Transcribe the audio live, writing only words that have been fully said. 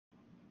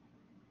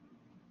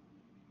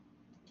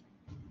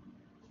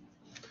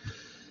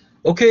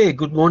Okay,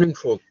 good morning,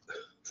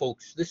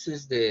 folks. This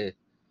is the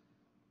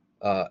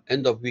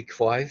end of week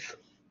 5,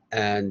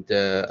 and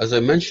as I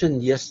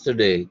mentioned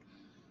yesterday,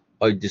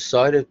 I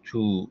decided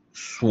to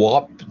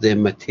swap the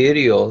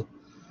material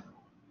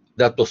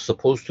that was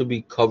supposed to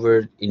be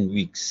covered in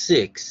week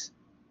 6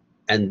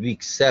 and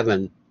week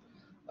 7,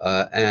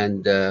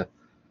 and do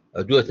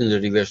it in the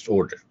reverse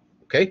order.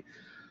 Okay,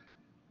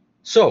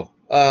 so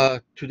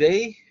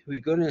today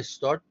we're going to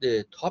start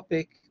the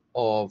topic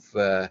of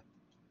uh,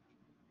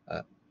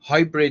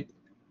 hybrid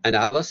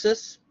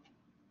analysis,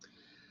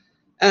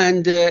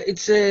 and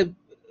it's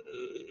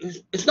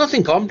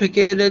nothing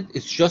complicated.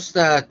 It's just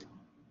that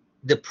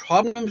the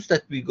problems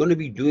that we're going to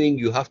be doing,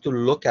 you have to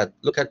look at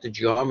the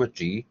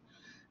geometry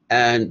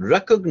and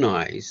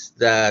recognize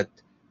that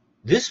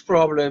this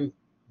problem,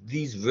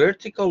 these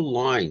vertical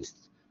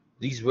lines,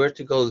 these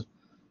vertical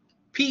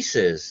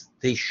pieces,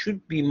 they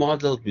should be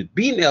modeled with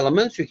beam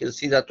elements. You can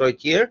see that right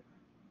here,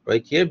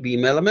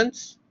 beam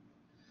elements.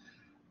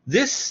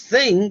 This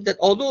thing that,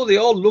 although they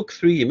all look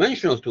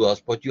three-dimensional to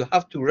us, but you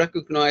have to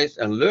recognize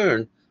and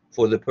learn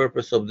for the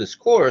purpose of this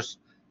course,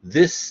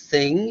 this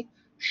thing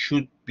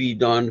should be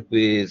done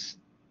with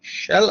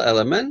shell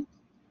element,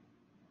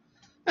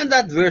 and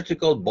that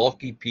vertical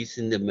bulky piece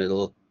in the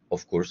middle,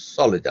 of course,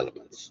 solid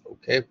elements.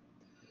 Okay,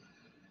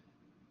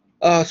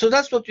 so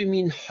that's what we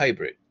mean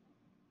hybrid.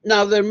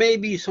 Now, there may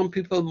be some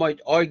people might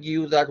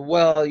argue that,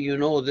 well,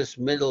 this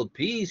middle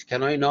piece,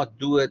 can I not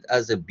do it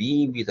as a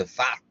beam with a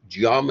fat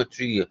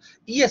geometry?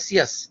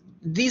 Yes,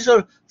 these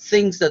are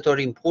things that are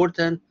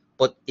important,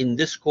 but in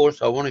this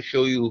course, I want to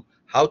show you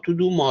how to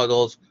do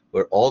models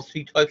where all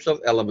three types of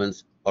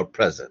elements are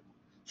present.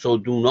 So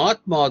do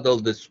not model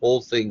this whole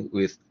thing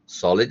with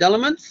solid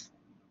elements.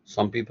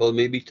 Some people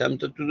may be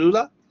tempted to do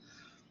that.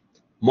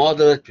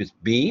 Model it with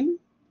beam,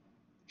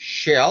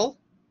 shell,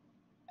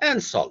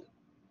 and solid.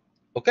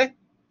 Okay?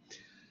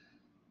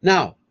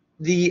 Now,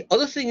 the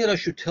other thing that I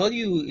should tell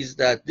you is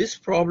that this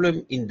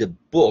problem in the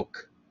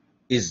book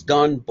is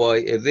done by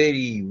a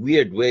very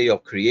weird way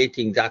of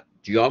creating that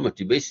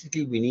geometry.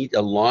 Basically, we need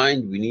a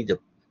line, we need a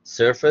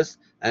surface,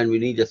 and we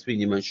need a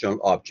three-dimensional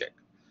object.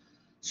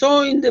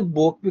 So in the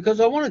book,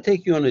 because I want to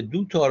take you on a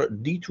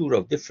detour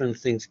of different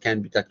things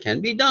that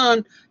can be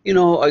done,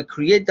 I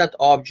create that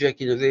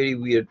object in a very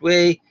weird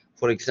way.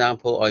 For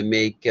example, I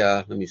make,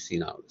 let me see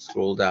now,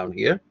 scroll down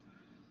here.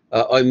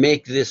 I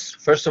make this,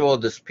 first of all,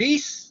 this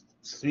piece,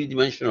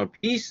 three-dimensional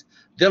piece.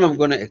 Then I'm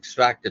going to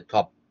extract the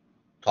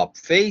top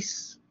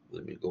face.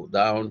 Let me go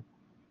down.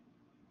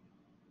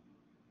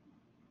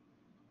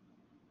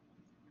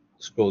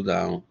 Scroll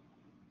down.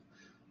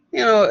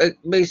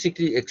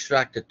 Basically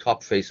extract the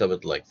top face of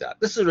it like that.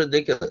 This is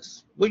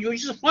ridiculous, which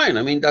is fine.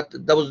 I mean, that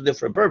was a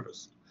different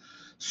purpose.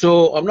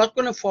 So I'm not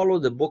going to follow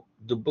the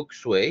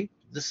book's way.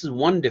 This is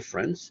one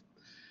difference.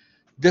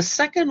 The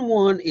second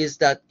one is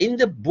that in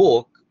the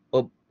book,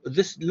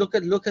 this look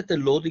at the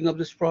loading of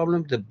this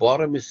problem. The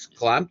bottom is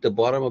clamped. The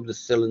bottom of the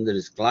cylinder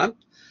is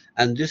clamped,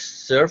 and this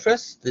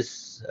surface,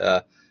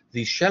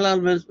 these shell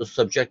elements are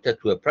subjected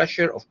to a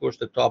pressure. Of course,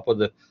 the top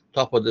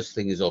of this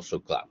thing is also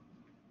clamped.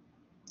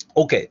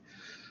 Okay.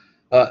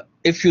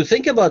 If you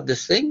think about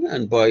this thing,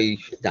 and by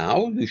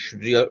now you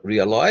should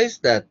realize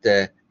that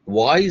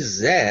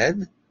YZ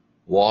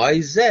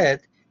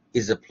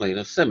is a plane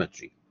of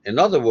symmetry. In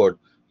other words,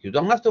 you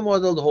don't have to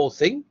model the whole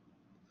thing.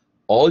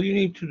 All you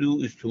need to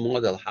do is to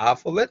model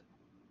half of it,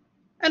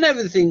 and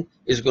everything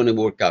is going to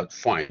work out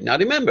fine. Now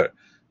remember,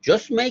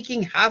 just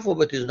making half of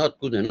it is not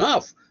good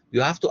enough. You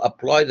have to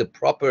apply the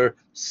proper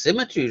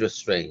symmetry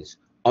restraints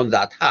on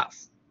that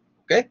half.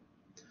 Okay?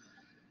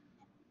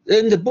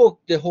 In the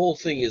book, the whole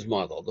thing is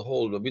modeled,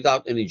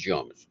 without any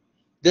geometry.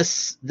 The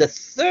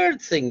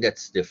third thing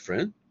that's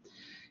different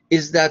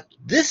is that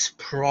this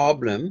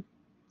problem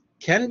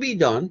can be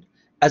done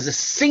as a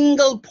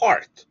single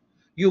part.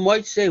 You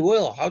might say,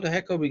 well, how the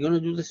heck are we going to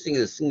do this thing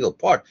as a single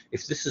part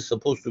if this is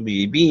supposed to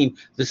be a beam,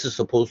 this is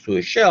supposed to be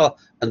a shell,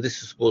 and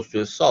this is supposed to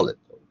be a solid,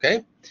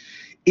 okay?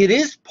 It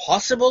is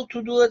possible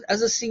to do it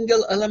as a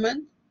single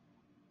element.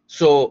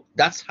 So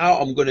that's how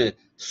I'm going to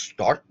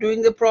start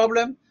doing the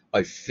problem.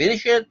 I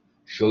finish it,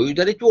 show you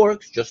that it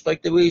works, just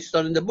like the way it's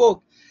done in the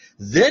book.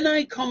 Then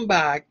I come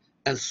back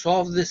and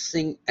solve this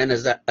thing and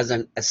as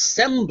an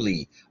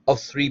assembly of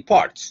three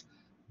parts.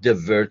 The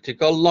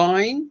vertical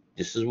line,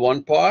 this is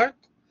one part.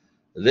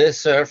 The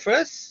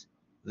surface,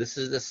 this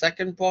is the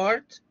second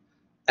part.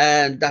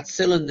 And that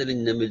cylinder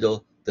in the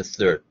middle, the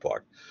third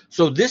part.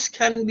 So this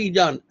can be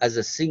done as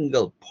a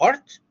single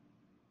part,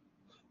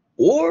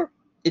 or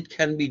it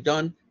can be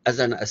done as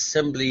an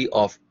assembly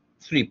of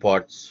three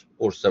parts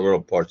or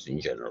several parts in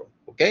general,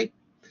 okay?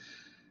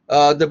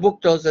 The book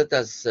does it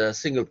as a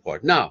single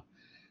part. Now,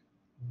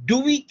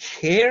 do we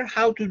care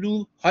how to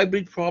do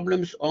hybrid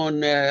problems on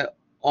the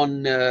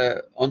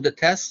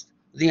test?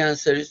 The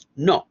answer is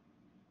no.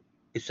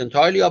 It's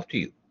entirely up to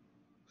you.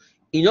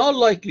 In all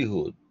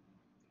likelihood,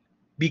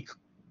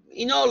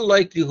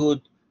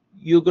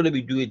 you're going to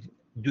be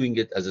doing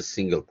it as a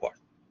single part.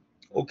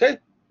 Okay?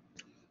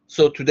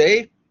 So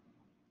today,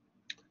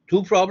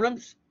 two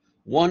problems.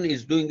 One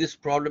is doing this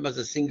problem as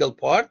a single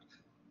part,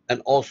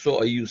 and also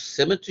I use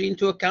symmetry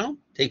into account,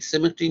 take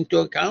symmetry into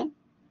account.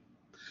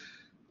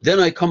 Then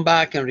I come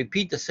back and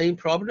repeat the same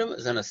problem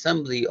as an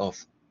assembly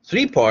of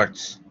 3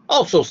 parts.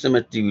 Also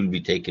symmetry will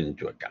be taken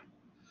into account.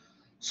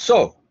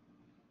 So,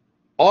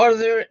 are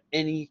there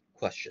any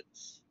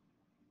questions?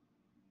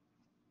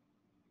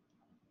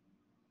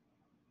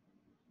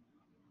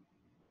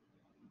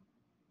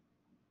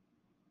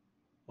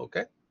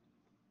 Okay,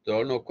 there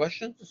are no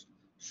questions,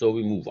 so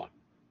we move on.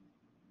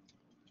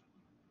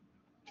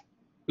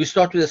 We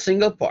start with a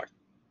single part.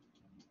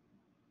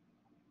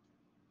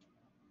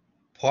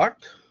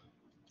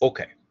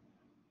 Okay.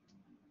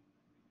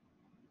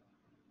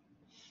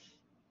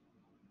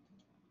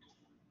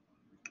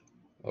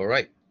 All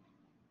right.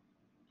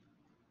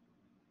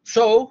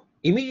 So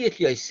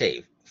immediately I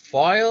save.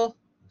 File,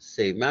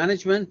 save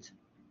management,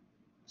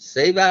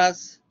 save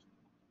as,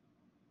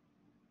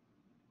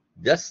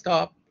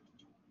 desktop,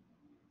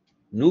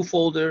 new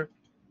folder.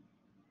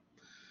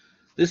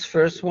 This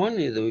first one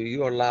is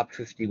your lab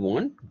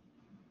 51.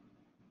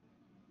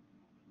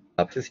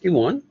 Lab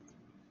 51.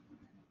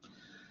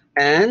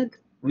 And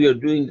we are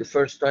doing the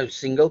first time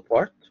single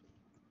part.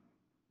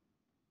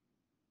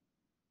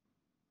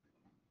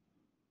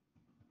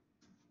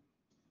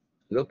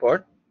 Single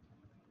part.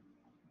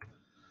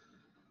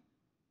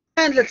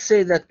 And let's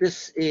say that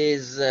this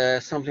is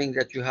something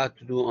that you have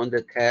to do on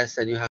the test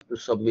and you have to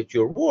submit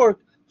your work.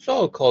 So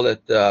I'll call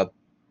it,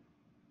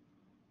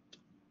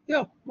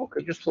 yeah,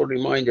 okay, just for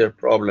reminder,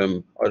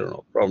 problem, I don't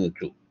know, problem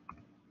 2.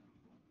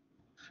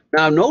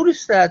 Now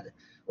notice that,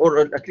 or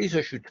at least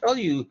I should tell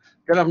you,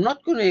 that I'm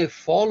not going to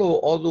follow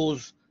all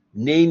those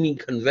naming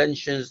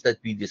conventions that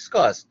we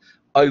discussed.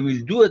 I will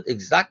do it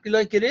exactly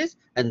like it is,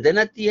 and then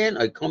at the end,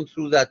 I come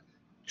through that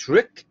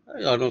trick.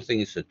 I don't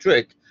think it's a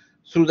trick.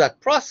 Through that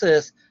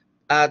process,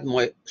 add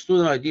my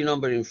student ID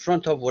number in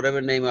front of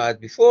whatever name I had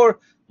before,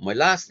 my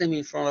last name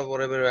in front of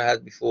whatever I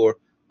had before,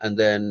 and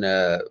then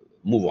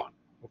move on.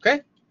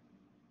 Okay?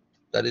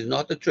 That is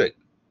not a trick.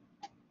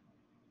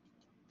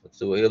 That's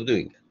the way of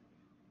doing it.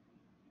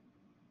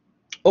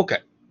 Okay.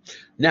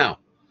 Now,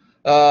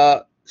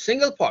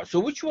 single part. So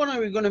which one are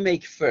we going to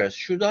make first?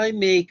 Should I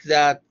make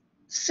that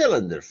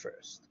cylinder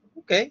first?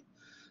 Okay.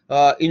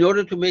 In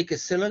order to make a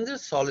cylinder,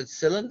 solid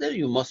cylinder,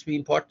 you must be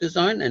in part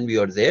design, and we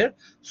are there.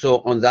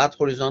 So on that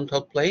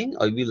horizontal plane,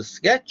 I will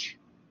sketch.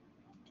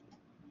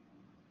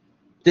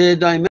 The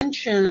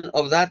dimension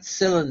of that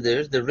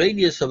cylinder, the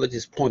radius of it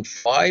is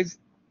 0.5.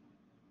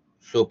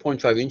 So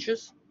 0.5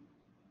 inches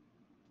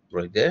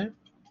right there.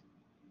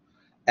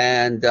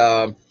 And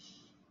let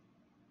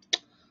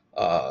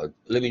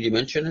me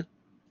dimension it.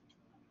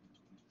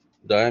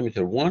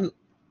 Diameter 1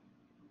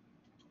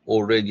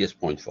 or radius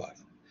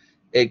 0.5.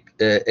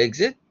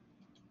 Exit.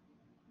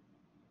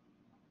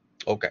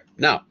 Okay,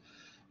 now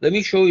let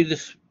me show you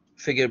this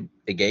figure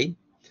again.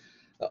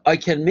 I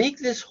can make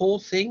this whole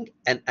thing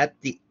and at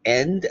the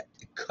end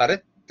cut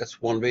it.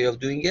 That's one way of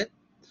doing it.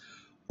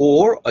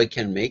 Or I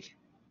can make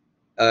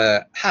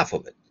half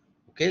of it.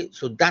 Okay,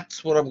 so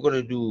that's what I'm going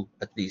to do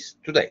at least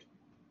today.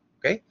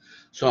 Okay,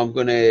 so I'm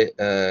going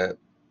to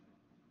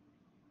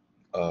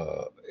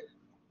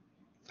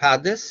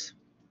pad this.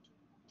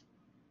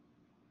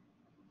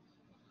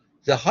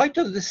 The height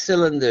of the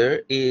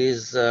cylinder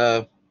is,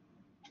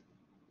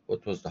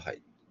 what was the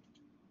height?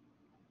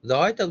 The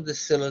height of the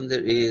cylinder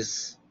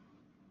is,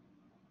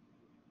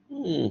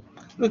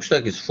 looks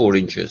like it's 4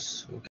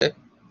 inches, okay?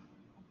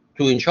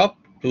 2 inch up,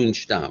 2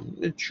 inch down.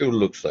 It sure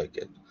looks like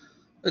it.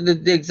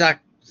 The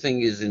exact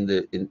thing is in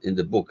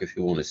the book if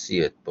you want to see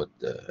it, but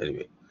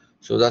anyway.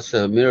 So that's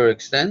a mirror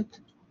extent,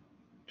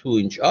 2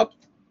 inch up,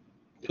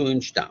 2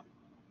 inch down.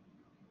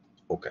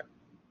 Okay.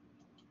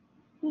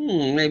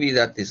 Maybe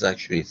that is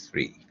actually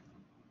 3.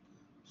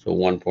 So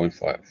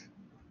 1.5.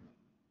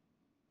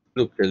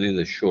 Looked a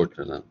little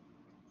shorter than.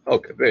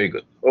 Okay, very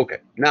good. Okay,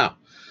 now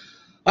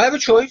I have a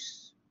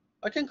choice.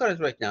 I can cut it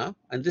right now,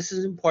 and this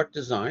is in part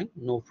design.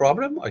 No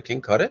problem. I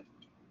can cut it.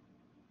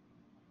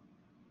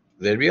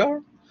 There we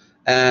are.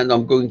 And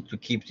I'm going to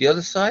keep the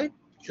other side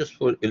just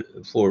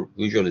for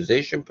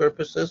visualization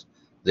purposes.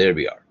 There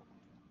we are.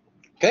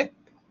 Okay,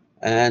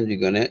 and we're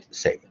going to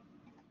save it.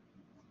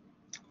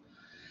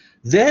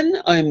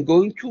 Then I'm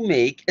going to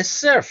make a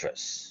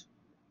surface,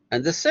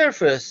 and the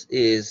surface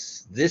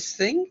is this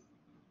thing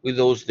with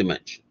those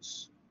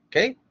dimensions.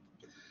 Okay,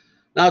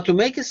 now to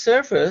make a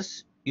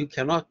surface, you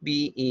cannot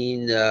be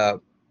in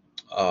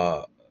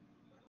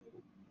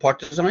part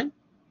design.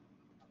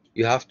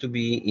 You have to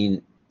be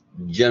in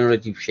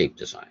generative shape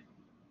design.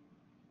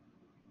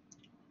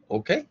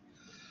 Okay,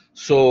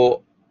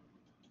 so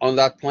on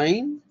that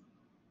plane,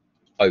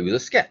 I will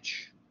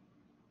sketch.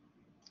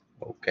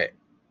 Okay.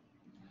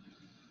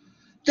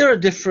 There are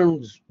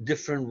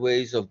different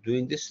ways of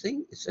doing this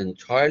thing. It's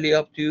entirely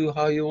up to you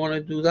how you want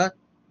to do that.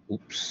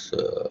 Oops,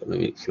 let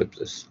me flip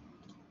this.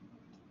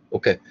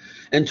 Okay,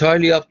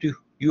 entirely up to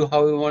you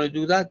how you want to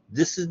do that.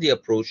 This is the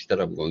approach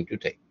that I'm going to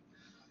take.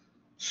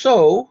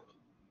 So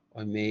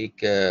I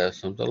make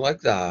something like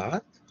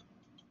that,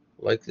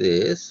 like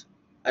this.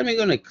 And we're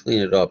going to clean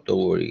it up,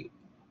 don't worry.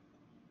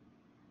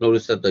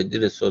 Notice that I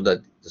did it so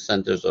that the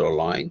centers are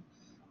aligned,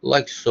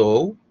 like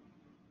so,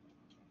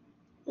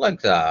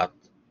 like that.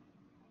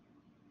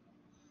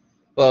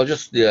 Well,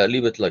 just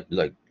leave it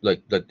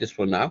like this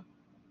for now.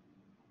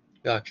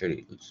 Yeah,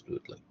 actually, let's do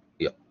it like,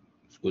 yeah.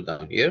 Let's go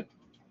down here.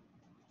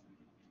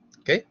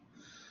 Okay.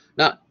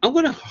 Now, I'm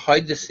going to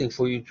hide this thing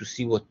for you to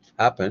see what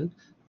happened.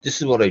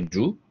 This is what I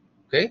drew.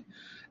 Okay.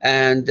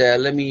 And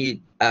let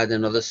me add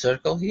another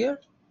circle here.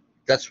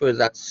 That's where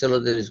that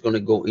cylinder is going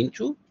to go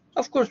into.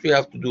 Of course, we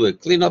have to do a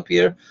cleanup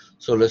here.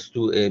 So let's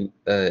do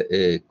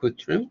a quick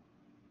trim.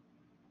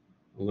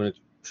 I'm going to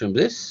trim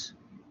this.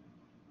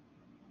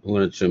 I'm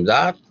going to trim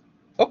that.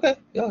 Okay,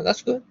 yeah,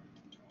 that's good.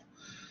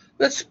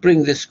 Let's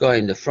bring this guy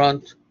in the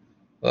front.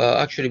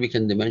 Actually, we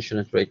can dimension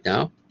it right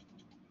now.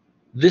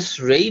 This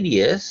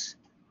radius,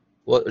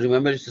 well,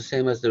 remember, it's the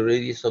same as the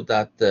radius of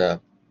that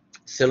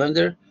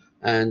cylinder.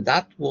 And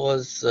that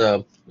was,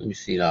 let me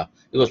see now,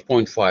 it was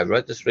 0.5,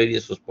 right? This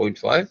radius was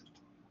 0.5.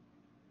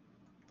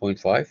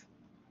 0.5.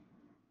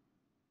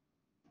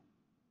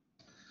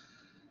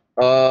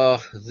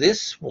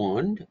 This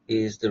one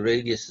is, the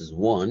radius is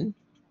 1.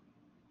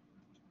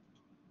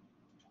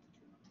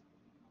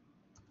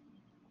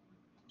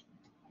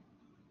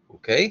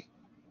 Okay.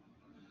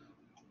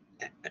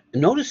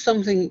 Notice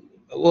something.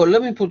 Well,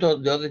 let me put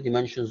out the other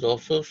dimensions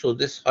also. So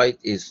this height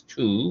is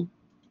 2.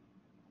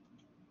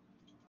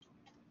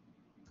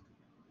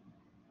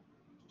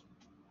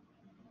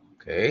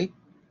 Okay.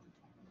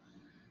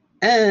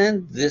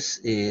 And this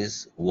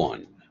is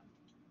 1.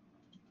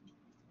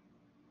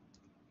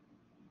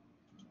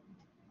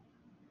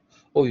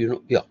 Oh, you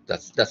know, yeah,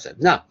 that's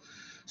it. Now,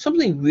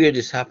 something weird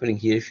is happening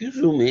here. If you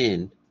zoom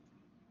in,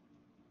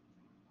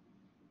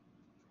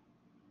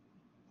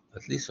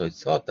 at least I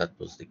thought that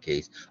was the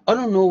case. I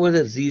don't know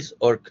whether these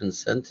are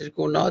concentric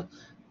or not.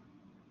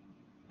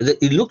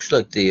 It looks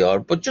like they are,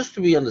 but just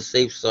to be on the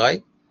safe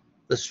side,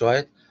 let's try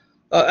it.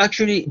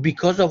 Actually,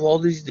 because of all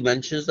these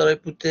dimensions that I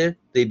put there,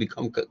 they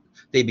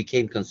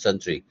became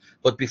concentric.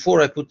 But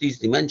before I put these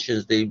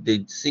dimensions, they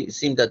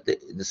seemed that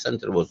the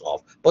center was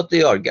off. But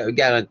they are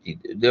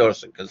guaranteed. They are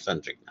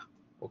concentric now.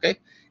 Okay.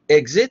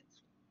 Exit.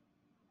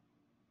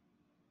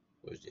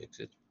 Where's the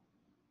exit?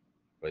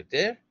 Right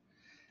there.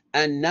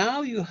 And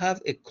now you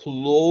have a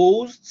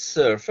closed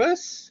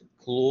surface.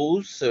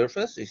 Closed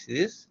surface. You see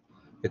this?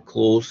 A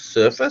closed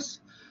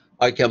surface.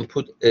 I can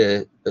put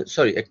a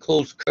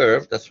closed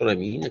curve. That's what I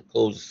mean. A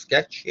closed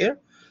sketch here.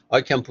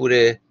 I can put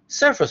a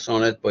surface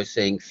on it by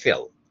saying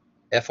fill.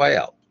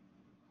 F-I-L.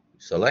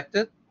 Select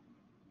it.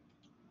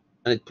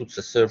 And it puts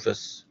the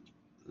surface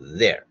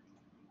there.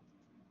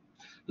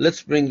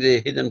 Let's bring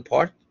the hidden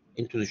part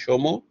into the show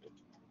mode.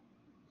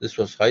 This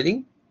was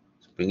hiding.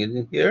 Let's bring it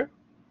in here.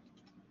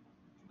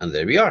 And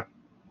there we are.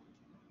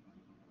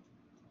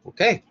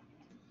 Okay.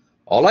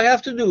 All I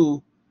have to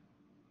do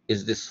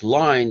is this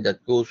line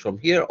that goes from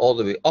here all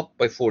the way up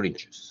by 4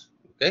 inches.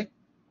 Okay.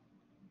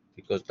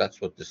 Because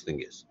that's what this thing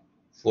is.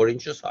 4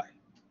 inches high.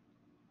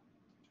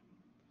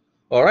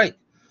 All right.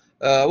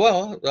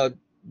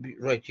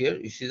 Right here,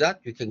 you see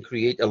that? You can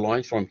create a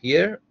line from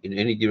here in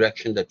any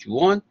direction that you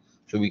want.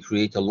 So we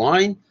create a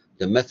line.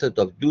 The method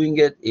of doing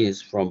it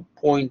is from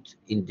point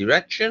in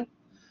direction.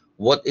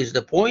 What is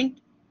the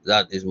point?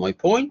 That is my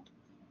point.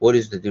 What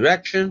is the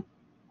direction?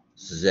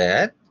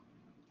 Z.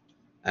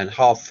 And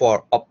how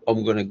far up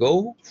I'm going to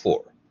go?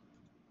 4.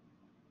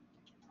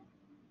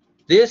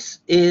 This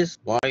is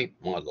my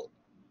model.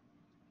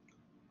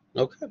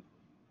 Okay.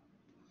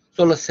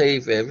 So let's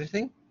save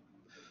everything.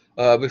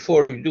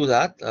 Before we do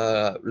that,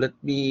 let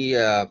me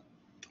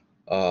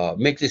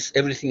make this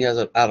everything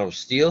out of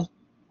steel.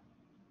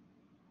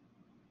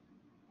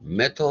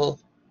 Metal,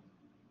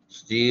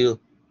 steel,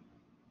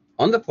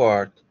 on the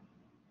part.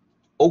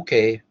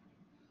 Okay.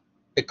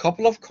 A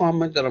couple of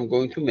comments that I'm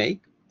going to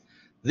make.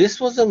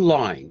 This was a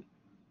line,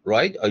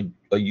 right?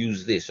 I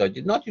used this. I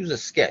did not use a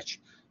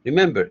sketch.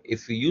 Remember,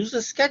 if you use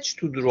a sketch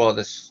to draw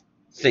this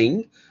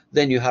thing,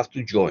 then you have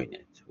to join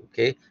it.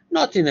 Okay.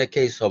 Not in the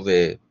case of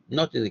a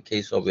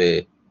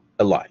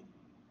line,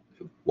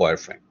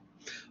 wireframe.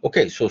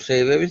 Okay, so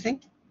save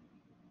everything.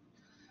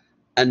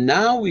 And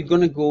now we're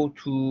going to go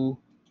to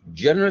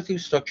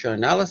generative structure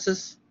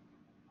analysis.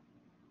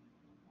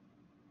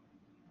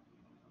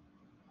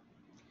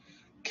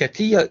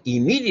 CATIA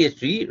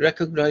immediately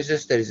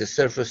recognizes there is a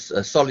surface,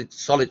 a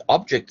solid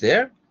object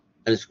there,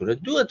 and it's going to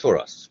do it for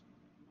us.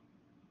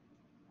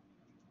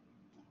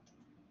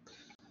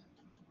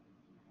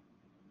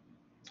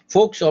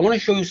 Folks, I want to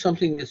show you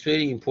something that's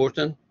very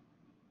important.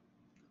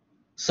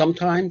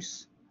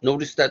 Sometimes,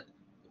 notice that,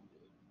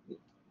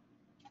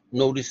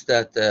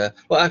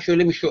 well, actually,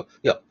 let me show,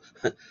 yeah.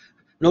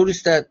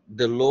 Notice that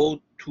the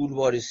load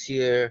toolbar is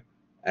here,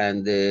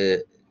 and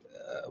the,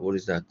 what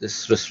is that?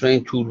 This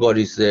restraint toolbar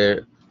is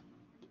there.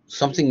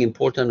 Something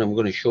important I'm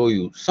going to show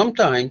you.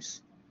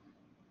 Sometimes,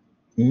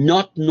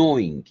 not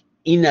knowing,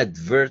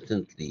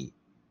 inadvertently,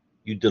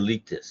 you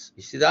delete this.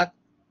 You see that?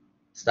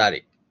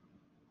 Static.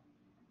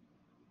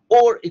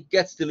 Or it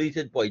gets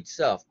deleted by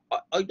itself.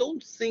 I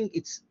don't think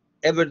it's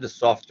ever the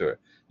software.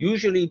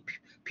 Usually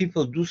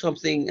people do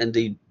something and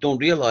they don't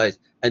realize,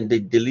 and they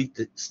delete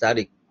the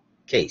static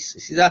case.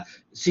 You see that?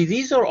 See,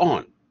 these are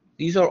on.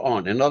 These are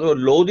on. In other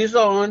words, load is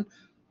on,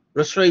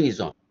 restraint is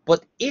on.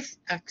 But if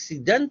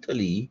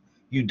accidentally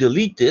you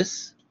delete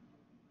this,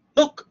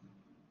 look,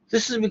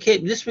 this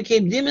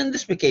became dim and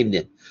this became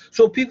dim.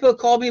 So people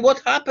call me,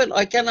 what happened?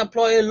 I can't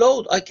apply a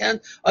load. I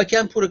can't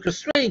put a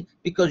constraint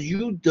because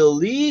you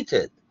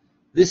deleted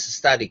this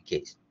static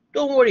case.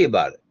 Don't worry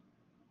about it.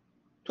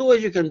 Two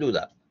ways you can do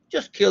that.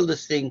 Just kill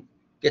this thing,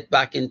 get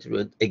back into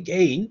it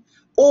again,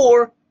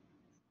 or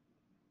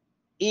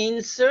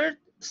insert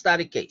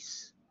static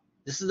case.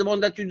 This is the one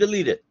that you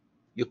deleted.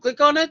 You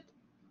click on it.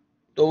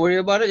 Don't worry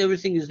about it.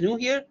 Everything is new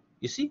here.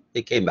 You see,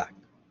 they came back.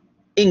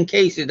 In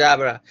case it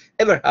ever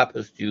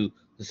happens to you,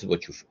 this is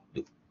what you should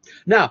do.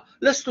 Now,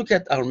 let's look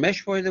at our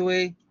mesh, by the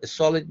way. A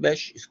solid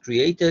mesh is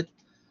created,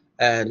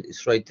 and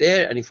it's right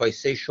there. And if I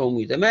say, show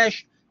me the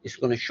mesh, it's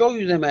going to show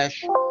you the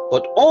mesh,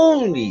 but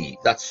only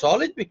that's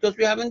solid because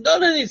we haven't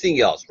done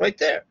anything else right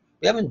there.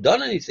 We haven't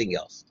done anything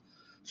else.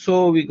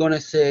 So we're going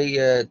to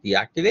say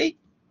deactivate.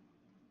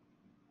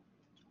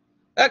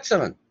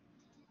 Excellent.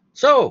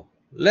 So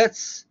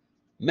let's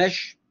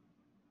mesh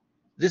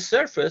this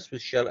surface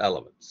with shell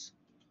elements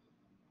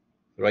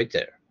right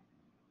there.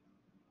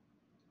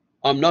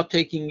 I'm not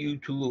taking you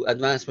to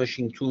advanced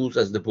meshing tools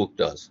as the book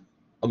does.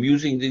 I'm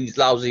using these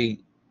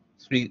lousy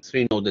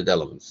three noded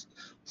elements,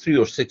 3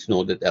 or 6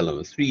 noded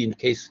elements, 3 in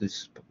case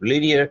it's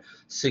linear,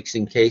 6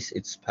 in case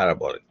it's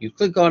parabolic. You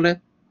click on it,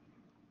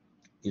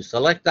 you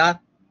select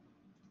that,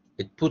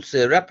 it puts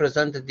a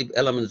representative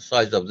element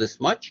size of this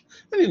much.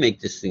 Let me make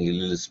this thing a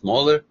little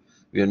smaller.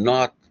 We're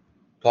not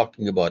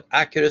talking about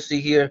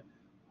accuracy here.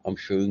 I'm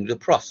showing the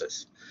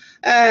process.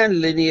 And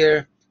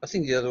linear, I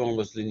think the other one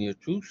was linear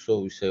too,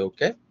 so we say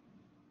okay.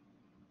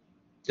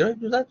 Did I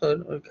do that?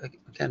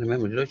 I can't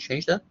remember. Did I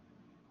change that?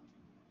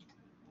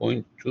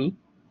 0.2.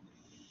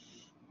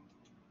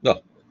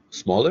 No,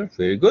 smaller.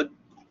 Very good.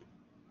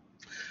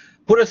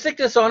 Put a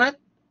thickness on it.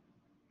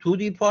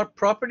 2D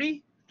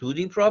property.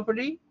 2D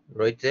property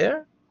right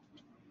there.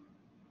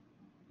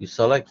 You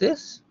select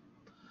this.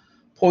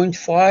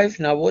 0.5.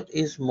 Now, what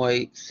is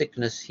my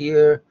thickness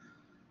here?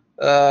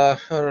 I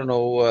don't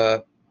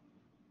know.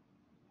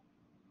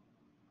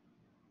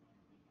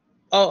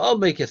 I'll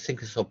make a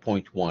thickness of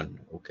 0.1.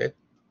 Okay.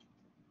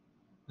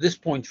 This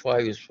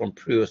 0.5 is from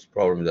previous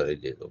problem that I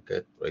did,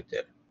 okay, right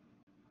there.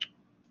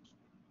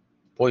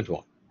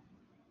 0.1.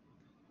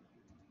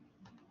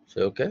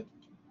 So, okay.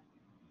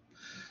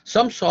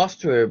 Some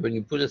software, when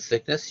you put a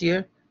thickness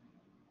here,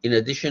 in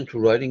addition to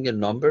writing a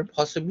number,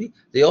 possibly,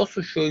 they also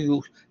show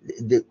you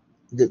the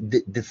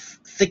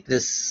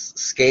thickness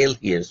scale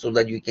here so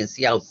that you can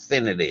see how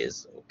thin it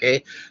is,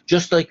 okay?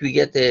 Just like we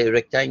get a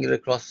rectangular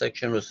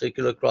cross-section or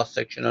circular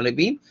cross-section on a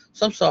beam,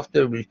 some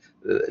software will,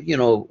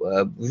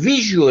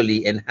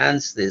 visually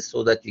enhance this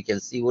so that you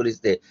can see what is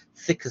the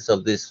thickness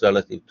of this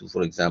relative to,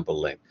 for example,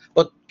 length.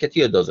 But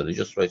CATIA doesn't, it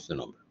just writes the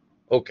number.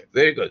 Okay,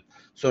 very good.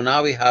 So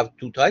now we have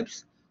 2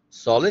 types,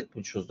 solid,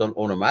 which was done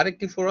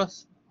automatically for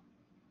us,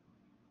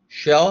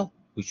 shell,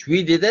 which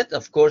we did it.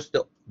 Of course,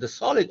 the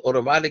solid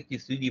automatically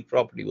 3D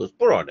property was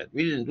put on it.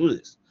 We didn't do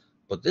this,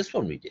 but this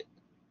one we did.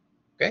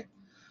 Okay.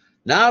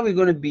 Now we're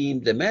going to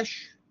beam the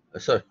mesh.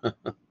 Sorry,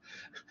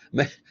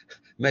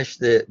 mesh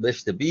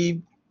the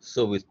beam.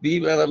 So with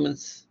beam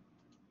elements,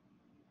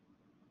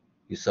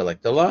 you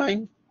select the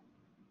line.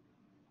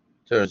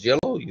 Turns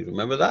yellow. You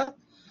remember that?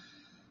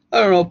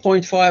 I don't know,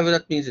 0.5.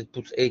 That means it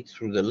puts 8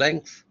 through the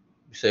length.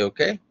 You say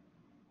okay.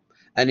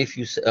 And if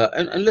you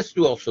and let's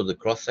do also the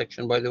cross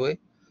section, by the way.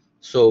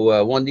 So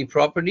 1D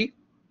property.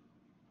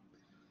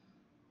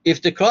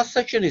 If the cross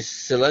section is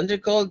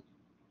cylindrical,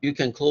 you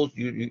can close.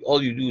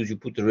 All you do is you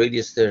put the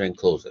radius there and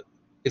close it.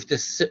 If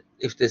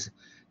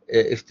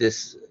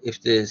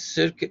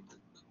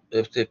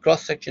the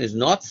cross section is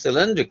not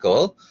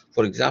cylindrical,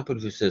 for example,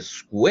 if it's a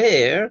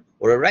square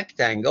or a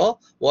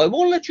rectangle, well, it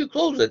won't let you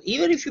close it.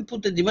 Even if you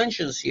put the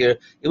dimensions here,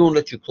 it won't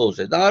let you close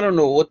it. Now I don't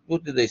know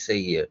what did they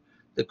say here.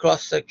 The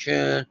cross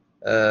section.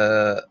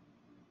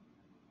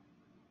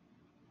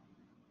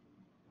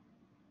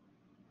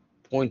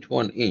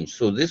 0.1 inch.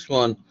 So this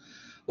one,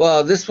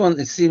 well, this one,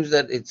 it seems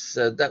that it's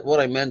that what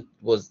I meant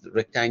was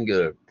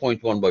rectangular,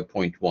 0.1 by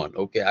 0.1.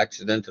 Okay,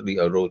 accidentally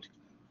I wrote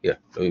here.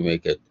 Let me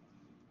make it.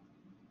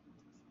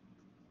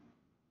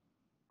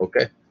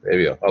 Okay, there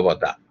we go. How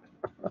about that?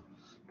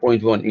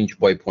 0.1 inch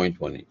by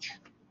 0.1 inch.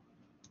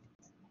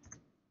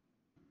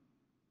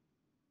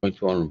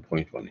 0.1 and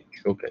 0.1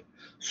 inch. Okay.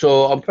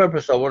 So on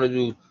purpose, I want to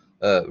do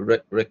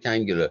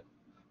rectangular.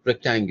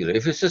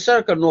 If it's a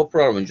circle, no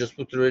problem. Just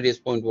put the radius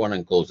 0.1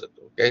 and close it.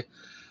 Okay.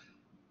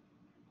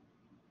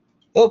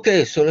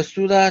 Okay, so let's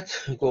do that.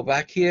 Go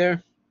back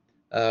here.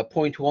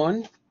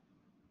 0.1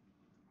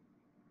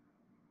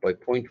 by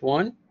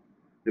 0.1.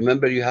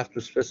 Remember, you have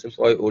to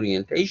specify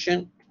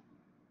orientation.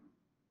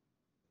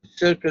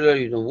 Circular,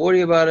 you don't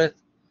worry about it.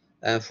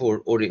 And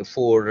for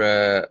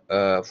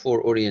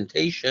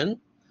orientation,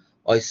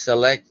 I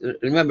select,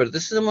 remember,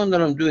 this is the one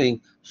that I'm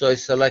doing, so I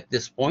select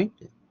this point.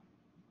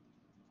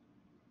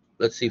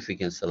 Let's see if we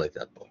can select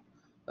that point.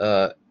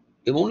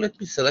 It won't let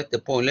me select the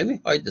point. Let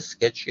me hide the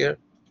sketch here.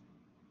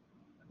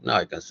 Now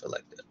I can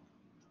select it.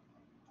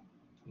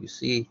 You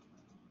see?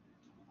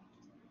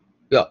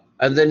 Yeah,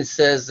 and then it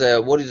says,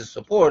 what is the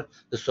support?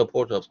 The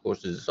support, of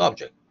course, is this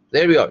object.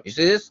 There we are. You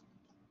see this?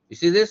 You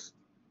see this?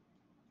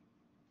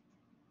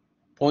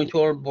 Point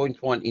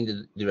one in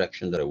the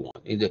direction that I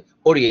want, in the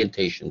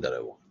orientation that I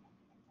want.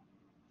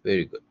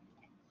 Very good.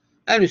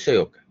 And we say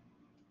OK.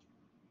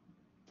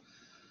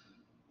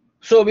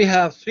 So we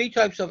have three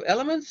types of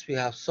elements. We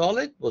have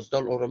solid, was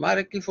done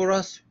automatically for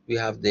us. We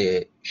have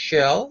the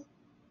shell.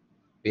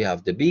 We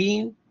have the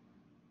beam.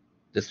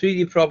 The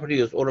 3D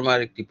property was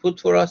automatically put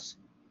for us.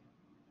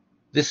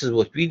 This is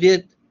what we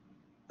did,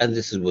 and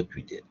this is what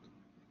we did.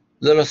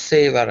 Let us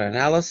save our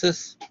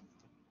analysis.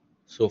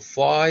 So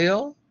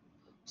File,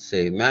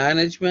 Save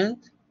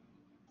Management.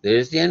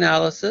 There's the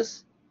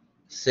analysis.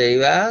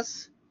 Save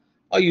As.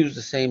 I use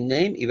the same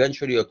name.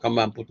 Eventually, I'll come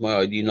and put my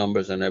ID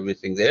numbers and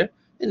everything there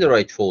in the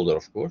right folder,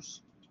 of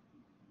course.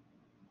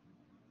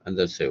 And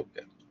then say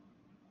OK.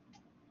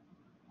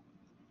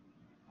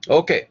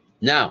 OK,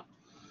 now,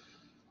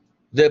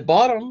 the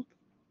bottom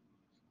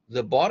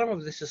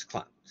of this is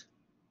clamped.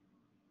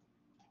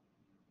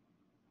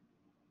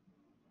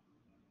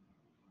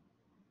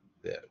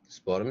 There, this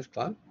bottom is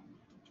clamped.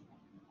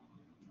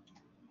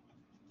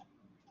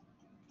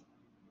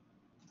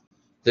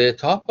 The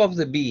top of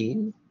the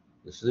beam,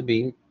 this is the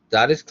beam,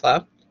 that is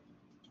clamped.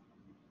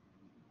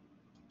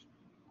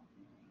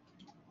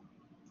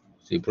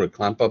 So you put a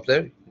clamp up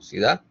there, you see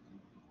that?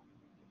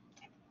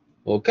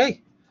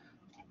 Okay.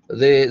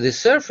 The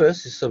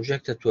surface is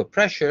subjected to a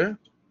pressure.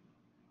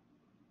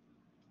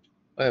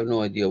 I have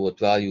no idea what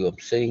value I'm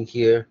saying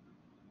here.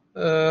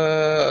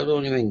 I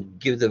don't even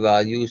give the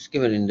values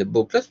given in the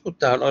book. Let's put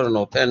down, I don't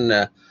know,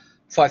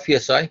 5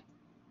 psi.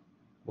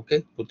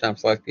 Okay, put down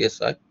 5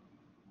 psi.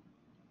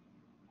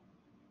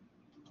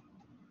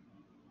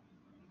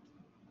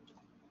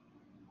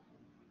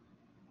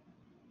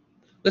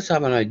 Let's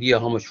have an idea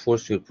how much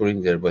force you're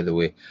putting there, by the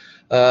way.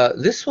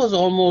 This was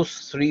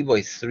almost 3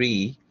 by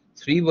 3.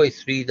 3 by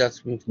 3,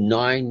 that's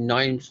 9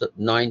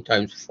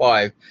 times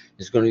 5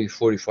 is going to be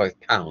 45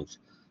 pounds.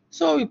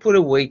 So we put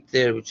a weight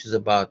there, which is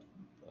about,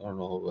 I don't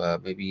know,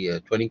 maybe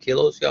 20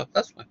 kilos. Yeah,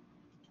 that's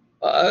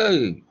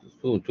fine.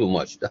 Too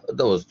much. That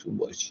was too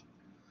much.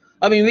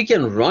 I mean, we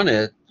can run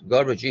it,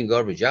 garbage in,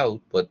 garbage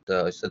out, but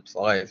I said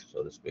 5,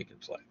 so let's make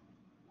it 5.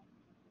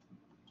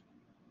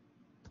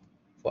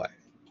 5.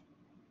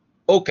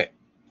 Okay,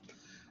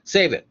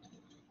 save it.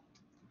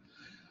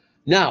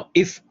 Now,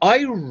 if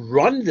I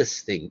run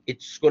this thing,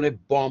 it's going to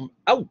bomb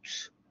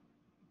out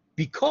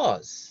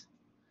because,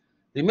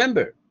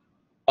 remember,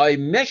 I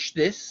mesh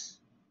this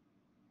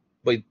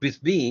with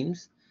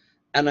beams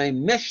and I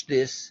mesh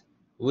this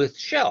with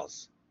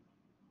shells.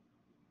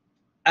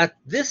 At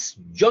this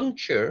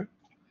juncture,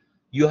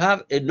 you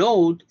have a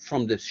node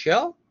from the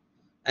shell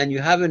and you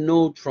have a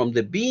node from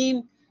the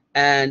beam,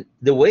 and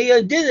the way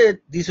I did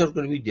it, these are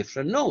going to be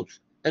different nodes.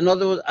 In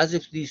other words, as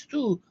if these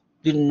two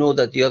didn't know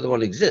that the other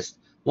one exists.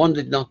 One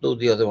did not know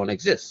the other one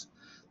exists.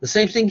 The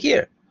same thing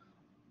here.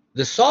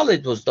 The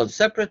solid was done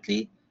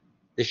separately.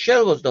 The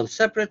shell was done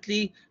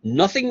separately.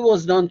 Nothing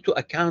was done to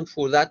account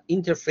for that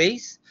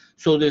interface.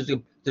 So there's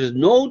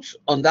nodes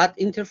on that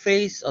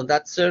interface, on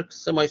that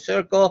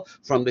semicircle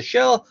from the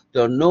shell.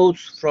 There are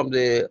nodes from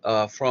the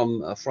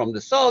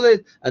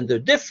solid, and they're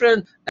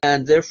different,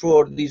 and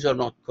therefore these are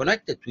not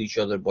connected to each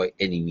other by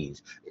any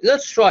means.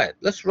 Let's try it.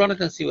 Let's run it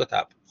and see what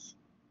happens.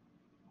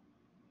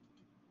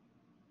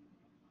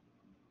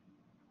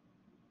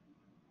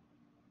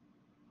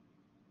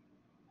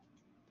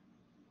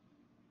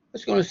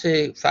 It's going to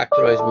say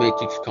factorized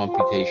matrix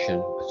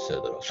computation,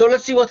 etc. So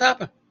let's see what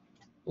happened.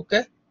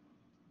 Okay.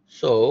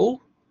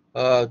 So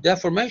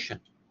deformation.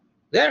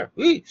 There,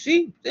 we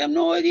see, they have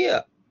no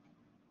idea.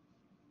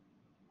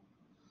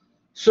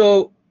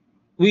 So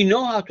we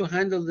know how to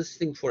handle this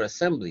thing for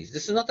assemblies.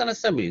 This is not an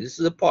assembly, this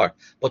is a part,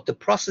 but the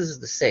process is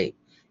the same.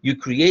 You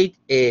create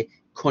a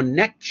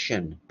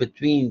connection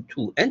between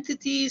two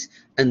entities,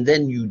 and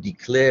then you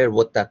declare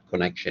what that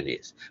connection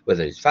is,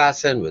 whether it's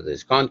fastened, whether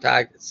it's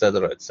contact,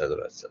 etc.,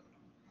 etc., etc.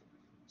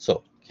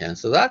 So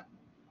cancel that,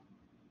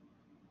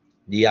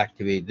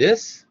 deactivate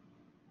this.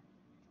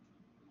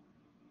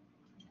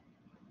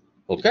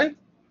 Okay,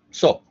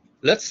 so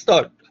let's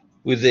start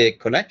with the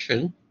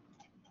connection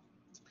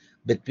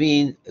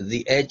between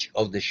the edge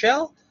of the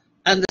shell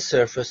and the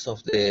surface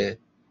of the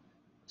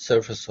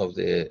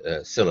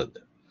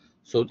cylinder.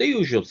 So the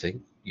usual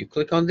thing, you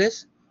click on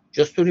this.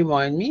 Just to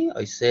remind me,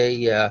 I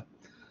say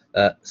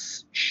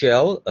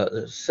shell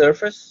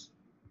surface,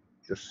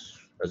 just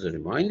as a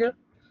reminder,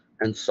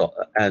 and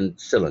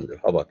cylinder.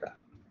 How about that?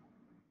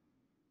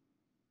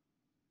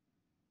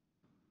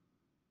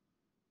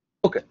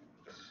 Okay.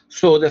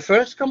 So the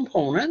first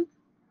component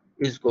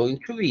is going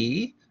to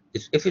be,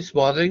 if it's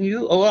bothering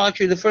you, or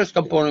actually the first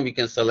component, we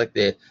can select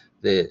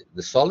the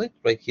solid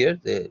right here,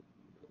 the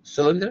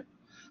cylinder.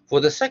 For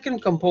the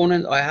second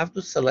component, I have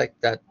to select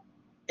that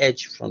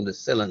edge from the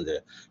cylinder.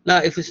 Now,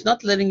 if it's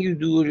not letting you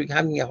do it, you're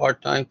having a hard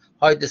time,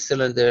 hide the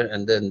cylinder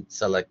and then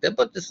select it,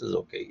 but this is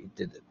okay. It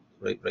did it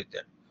right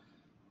there.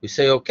 We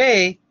say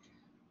okay,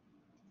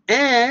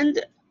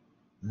 and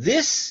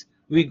this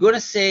we're going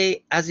to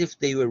say as if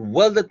they were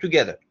welded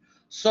together.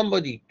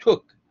 Somebody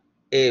took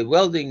a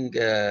welding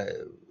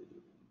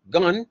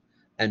gun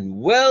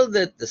and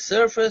welded the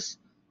surface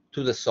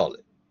to the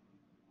solid.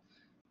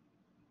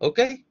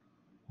 Okay?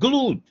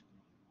 Glued,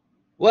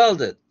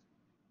 welded,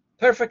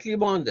 perfectly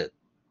bonded,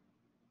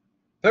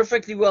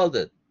 perfectly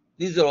welded.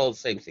 These are all the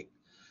same thing.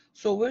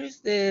 So where's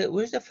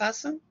the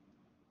fasten?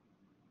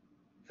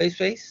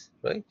 Face,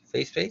 right?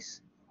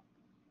 Face.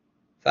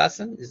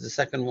 Fasten is the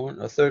second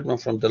one, or third one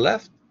from the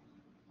left.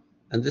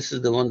 And this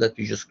is the one that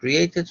we just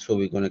created. So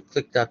we're going to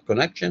click that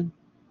connection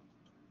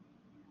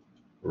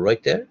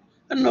right there.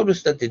 And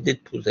notice that they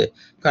did put a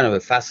kind of a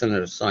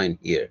fastener sign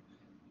here.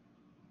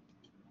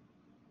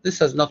 This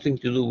has nothing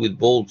to do with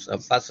bolts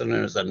and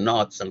fasteners and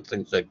nuts and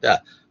things like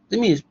that. That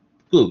means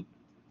glue.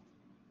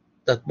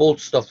 That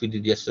bolt stuff we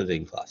did yesterday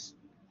in class.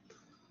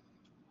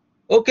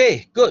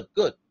 Okay, good.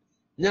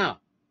 Now,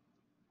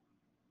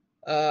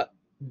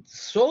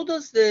 so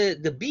does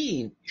the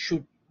beam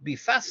should be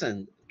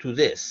fastened to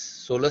this.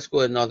 So let's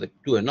go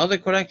do another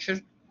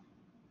correction.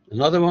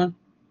 Another one.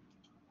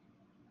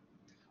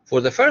 For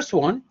the first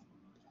one,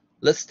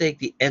 let's take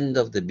the end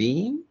of the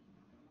beam.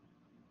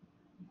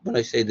 When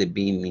I say the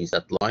beam means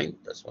that line,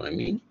 that's what I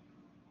mean.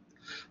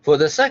 For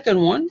the second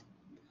one,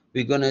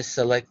 we're going to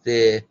select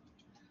the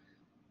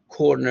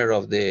corner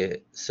of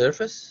the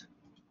surface.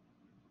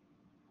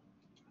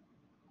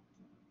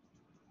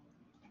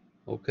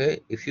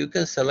 Okay, if you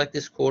can select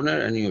this corner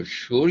and you're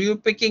sure you're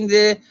picking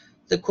the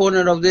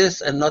corner of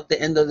this and not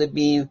the end of the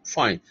beam,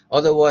 fine.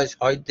 Otherwise,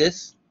 hide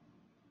this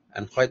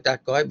and hide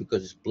that guy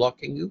because it's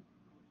blocking you.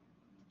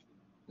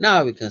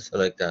 Now we can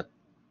select that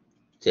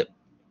tip.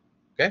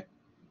 Okay,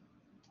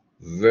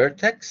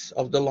 vertex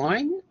of the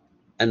line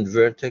and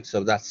vertex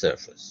of that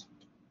surface.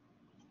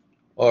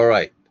 All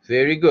right,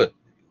 very good.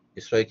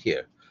 It's right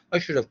here. I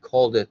should have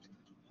called it,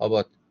 how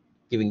about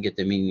giving it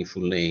a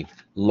meaningful name?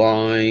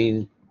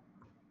 Line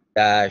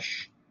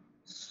dash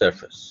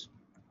surface.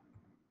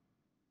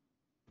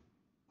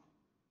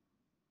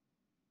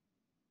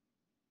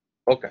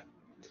 Okay,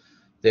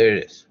 there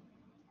it is.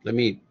 Let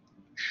me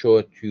show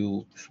it to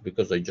you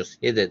because I just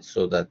hid it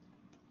so that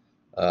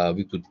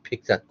we could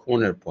pick that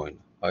corner point.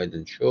 Hide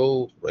and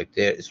show, right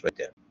there, it's right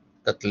there.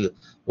 That little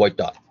white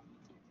dot.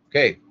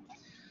 Okay.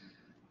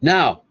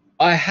 Now,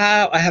 I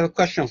have a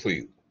question for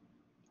you.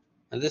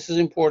 And this is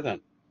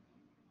important.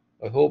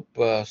 I hope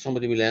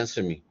somebody will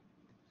answer me.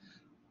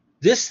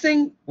 This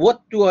thing,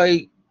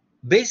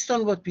 based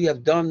on what we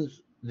have done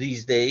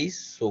these days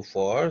so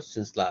far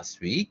since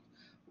last week,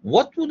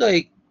 what would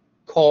I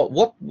call,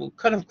 what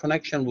kind of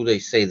connection would I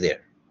say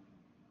there?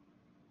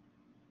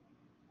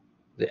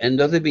 The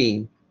end of the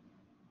beam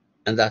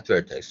and that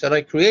vertex that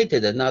I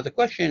created. And now the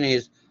question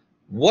is,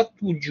 what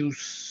would you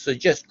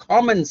suggest?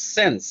 Common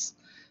sense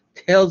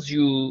tells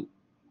you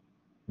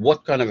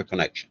what kind of a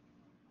connection.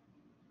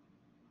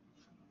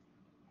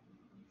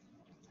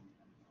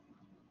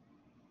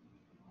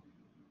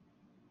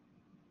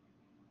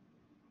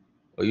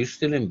 Are you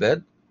still in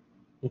bed?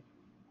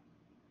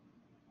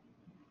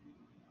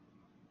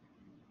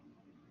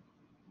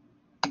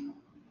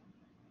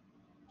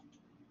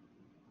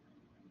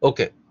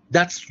 Okay,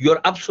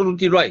 you're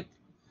absolutely right.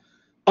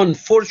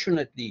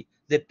 Unfortunately,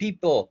 the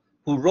people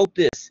who wrote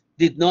this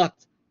did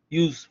not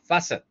use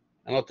fasten,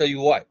 and I'll tell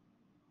you why.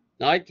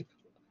 Right?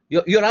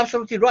 You're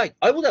absolutely right.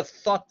 I would have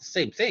thought the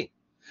same thing.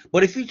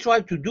 But if we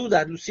try to do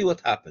that, we'll see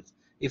what happens.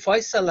 If I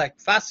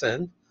select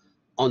fasten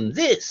on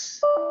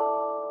this,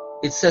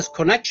 it says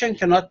connection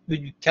cannot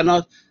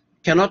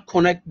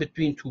connect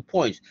between 2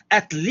 points.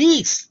 At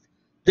least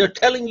they're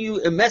telling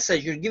you a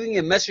message. You're giving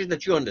a message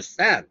that you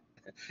understand.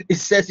 It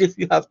says if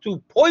you have 2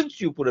 points,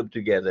 you put them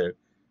together,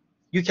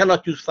 you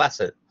cannot use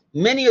fasten.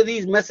 Many of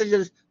these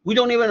messages, we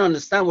don't even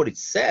understand what it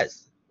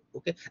says.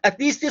 Okay, at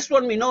least this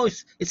one we know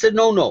it's a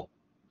no.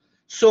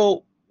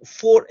 So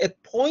for a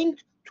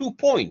point to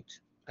point,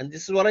 and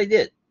this is what I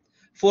did,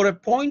 for a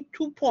point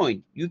to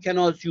point, you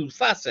cannot use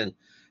fasten.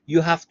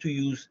 You have to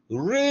use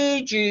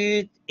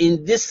rigid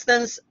in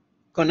distance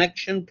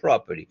connection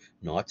property,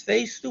 not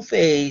face to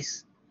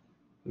face,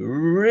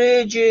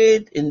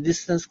 rigid in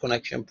distance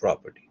connection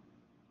property.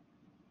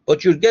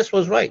 But your guess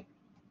was right.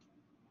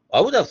 I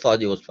would have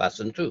thought it was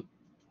fastened too.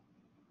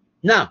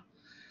 Now,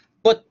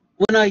 but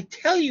when I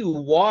tell you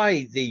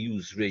why they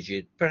use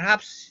rigid,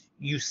 perhaps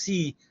you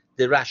see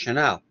the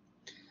rationale.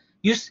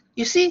 You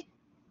see,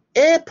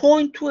 a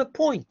point to a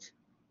point.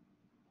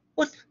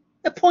 What?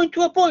 A point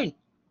to a point.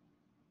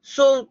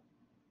 So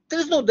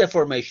there's no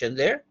deformation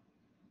there.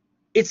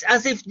 It's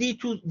as if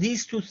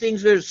these two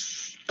things were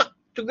stuck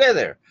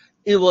together.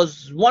 It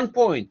was 1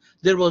 point.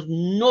 There was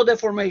no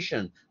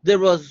deformation. There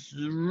was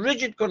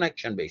rigid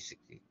connection,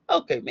 basically.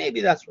 Okay, maybe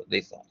that's what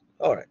they thought.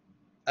 All right,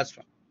 that's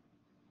fine.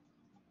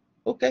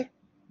 Okay,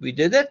 we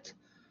did it.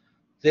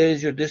 There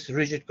is your this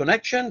rigid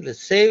connection.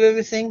 Let's save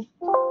everything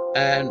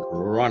and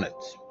run it.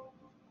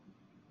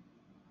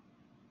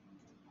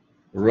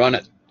 Run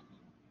it.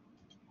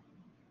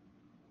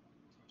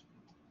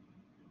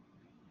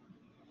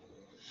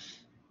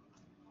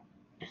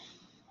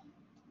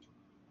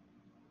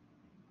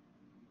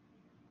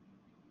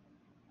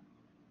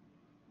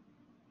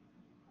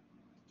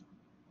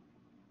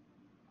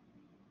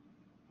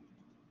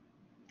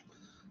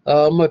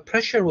 My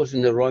pressure was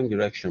in the wrong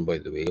direction, by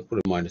the way. I put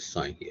a minus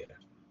sign here.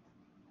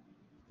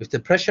 If the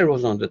pressure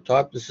was on the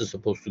top, this is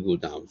supposed to go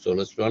down. So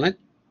let's run it.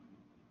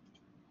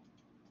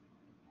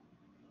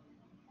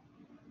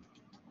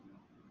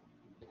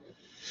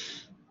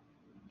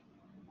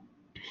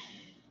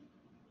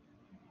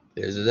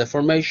 There's a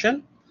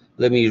deformation.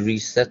 Let me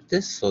reset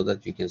this so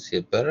that you can see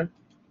it better.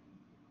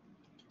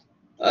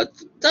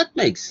 That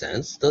makes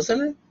sense,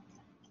 doesn't it?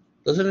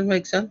 Doesn't it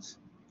make sense?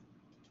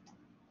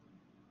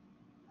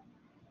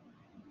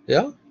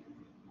 Yeah?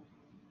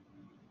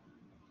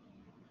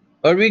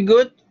 Are we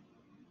good?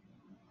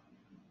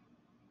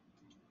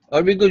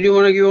 Are we good? You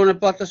want to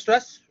plot the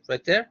stress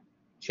right there?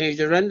 Change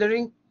the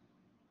rendering.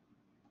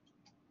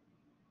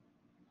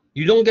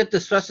 You don't get the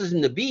stresses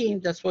in the beam.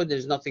 That's why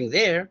there's nothing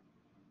there.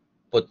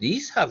 But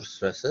these have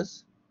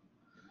stresses.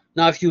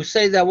 Now, if you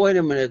say that, wait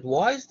a minute,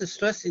 why is the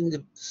stress in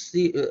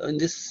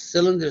this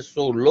cylinder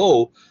so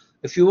low?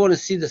 If you want to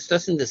see the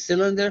stress in the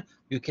cylinder,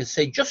 you can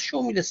say, just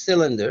show me the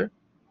cylinder.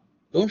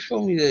 Don't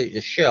show me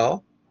the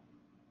shell.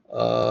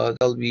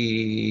 That'll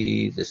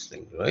be this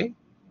thing, right?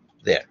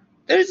 There.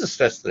 There is a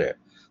stress there.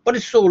 But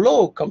it's so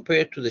low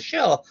compared to the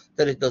shell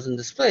that it doesn't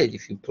display it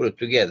if you put it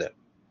together.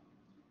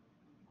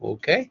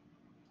 Okay?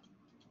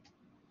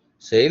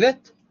 Save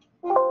it.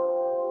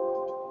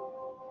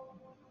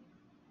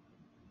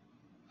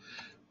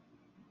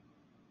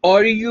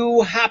 Do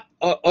you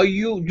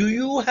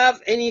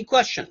have any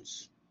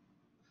questions?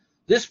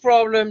 This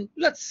problem,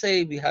 let's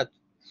say we had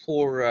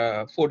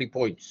 40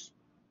 points.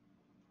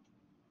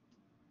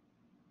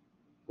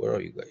 Where are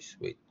you guys?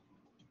 Wait.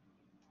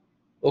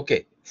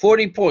 Okay,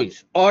 40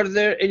 points. Are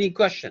there any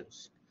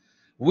questions?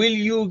 Will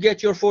you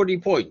get your 40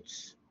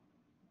 points?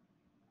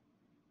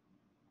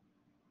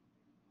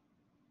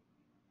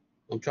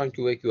 I'm trying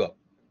to wake you up.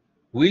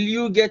 Will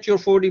you get your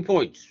 40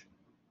 points?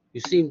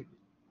 You seem...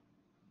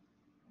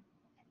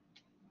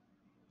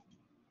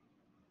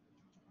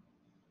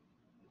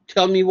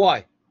 Tell me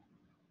why.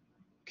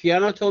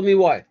 Kiana, tell me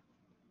why.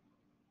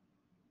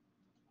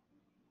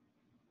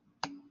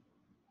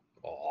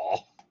 Oh.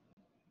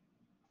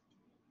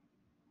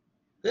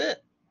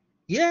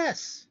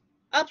 Yes,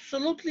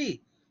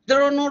 absolutely.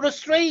 There are no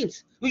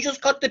restraints. We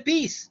just cut the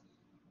piece.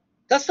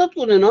 That's not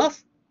good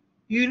enough.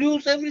 You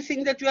lose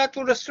everything that you had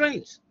for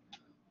restraints.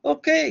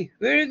 Okay,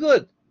 very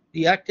good.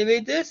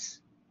 Deactivate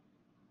this.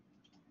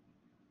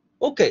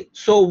 Okay,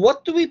 so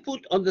what do we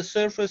put on the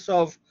surface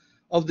of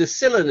the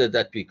cylinder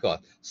that we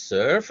cut?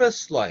 Surface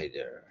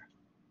slider.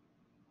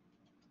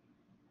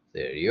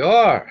 There you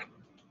are.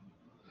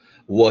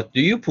 What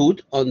do you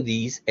put on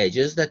these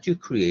edges that you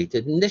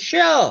created in the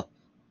shell?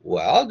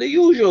 Well, the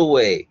usual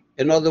way.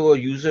 In other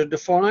words, user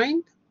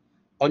defined.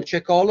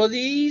 Uncheck all of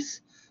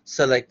these.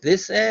 Select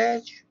this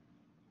edge.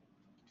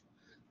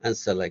 And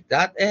select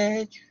that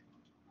edge.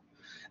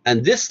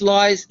 And this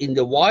lies in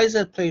the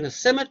YZ plane of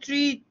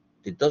symmetry.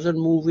 It doesn't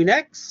move in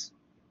X.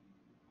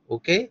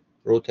 Okay?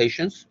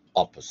 Rotations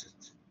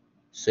opposite.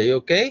 Say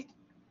okay.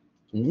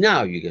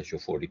 Now you get your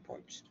 40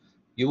 points.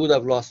 You would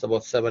have lost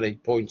about 7,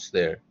 8 points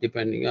there,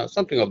 depending on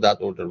something of that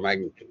order of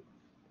magnitude.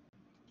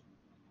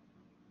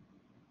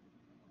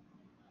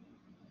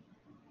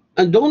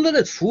 And don't let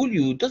it fool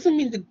you. It doesn't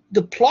mean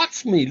the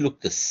plots may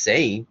look the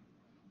same.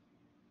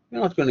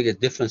 You're not going to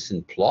get difference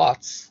in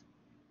plots.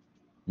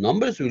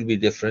 Numbers will be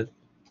different.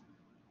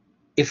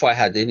 If I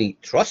had any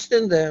trust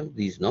in them,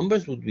 these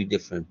numbers would be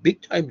different,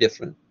 big time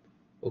different.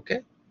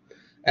 Okay?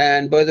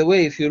 And by the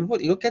way, if you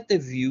look at the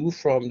view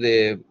from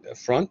the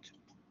front,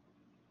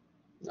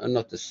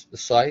 not the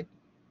side,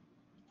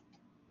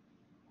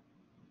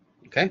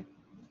 okay,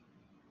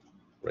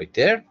 right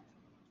there,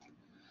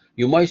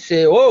 you might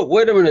say, oh,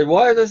 wait a minute,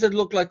 why does it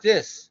look like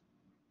this?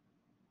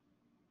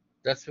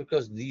 That's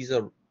because these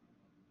are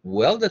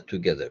welded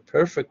together,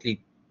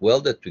 perfectly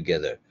welded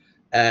together.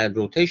 And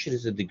rotation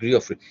is a degree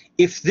of freedom.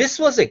 If this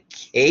was a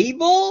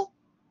cable,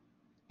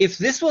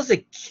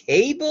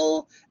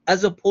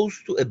 as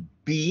opposed to a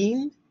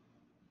beam,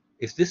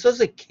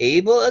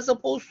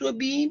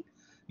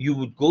 you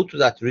would go to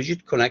that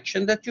rigid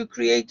connection that you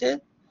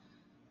created.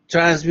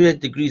 Transmitted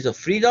degrees of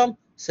freedom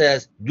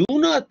says, do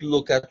not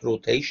look at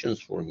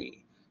rotations for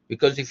me.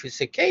 Because if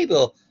it's a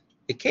cable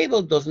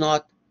does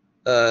not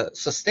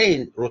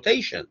sustain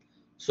rotation.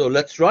 So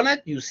let's run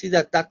it. You see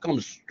that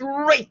comes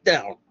straight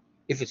down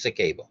if it's a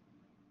cable.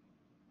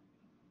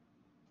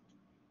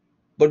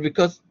 But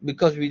because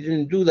we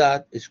didn't do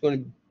that, it's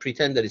going to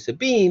pretend that it's a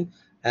beam,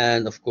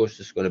 and of course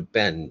it's going to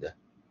bend.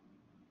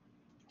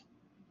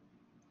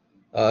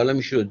 Let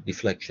me show you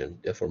deflection,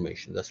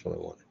 deformation. That's what I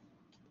wanted.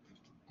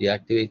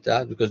 Deactivate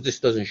that because this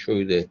doesn't show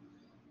you the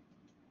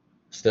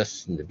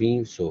stress in the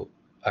beam. So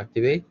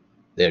activate.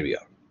 There we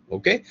are.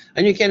 Okay,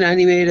 and you can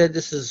animate it.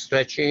 This is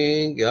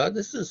stretching. Yeah,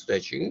 this is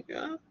stretching.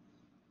 Yeah.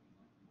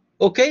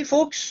 Okay,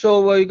 folks.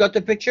 So you got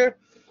the picture.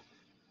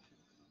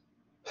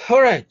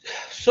 All right.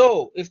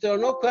 So if there are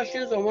no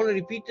questions, I want to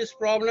repeat this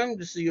problem.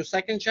 This is your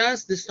second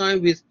chance. This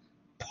time with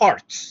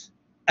parts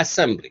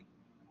assembly.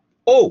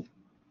 Oh,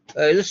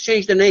 let's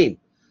change the name.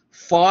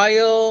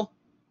 File,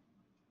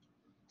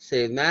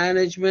 save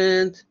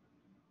management.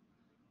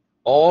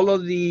 All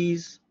of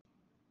these.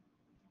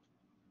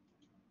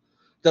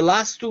 The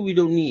last two we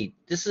don't need.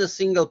 This is a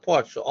single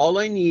part, so all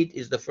I need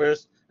is the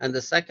first and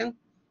the second.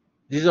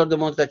 These are the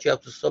ones that you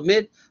have to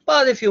submit.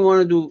 But if you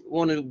want to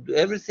do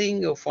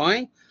everything, you're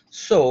fine.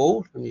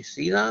 So let me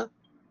see that.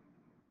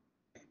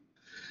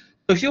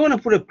 So if you want to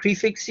put a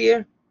prefix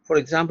here, for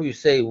example, you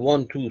say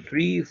 1, 2,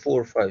 3,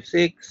 4, 5,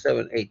 6,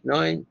 7, 8,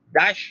 9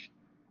 dash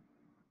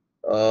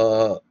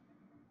uh,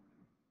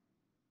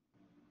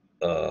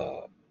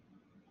 uh,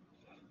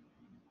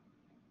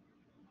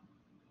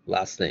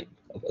 last name.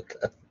 How about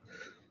that?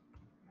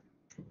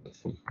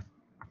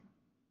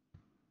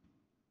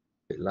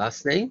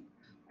 Last name,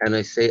 and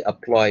I say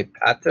apply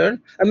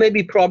pattern, and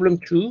maybe problem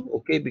 2,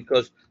 okay,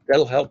 because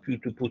that'll help you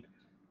to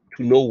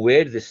know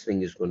where this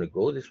thing is going to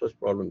go. This was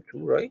problem 2,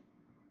 right?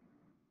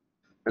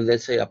 And then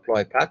say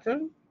apply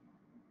pattern.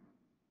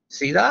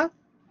 See that?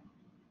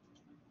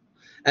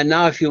 And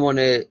now if you want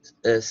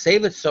to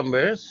save it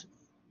somewhere,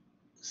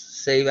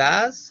 save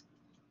as,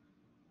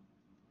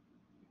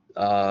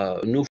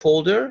 new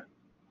folder,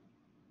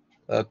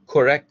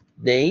 correct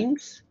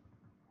names.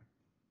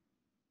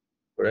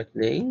 I'm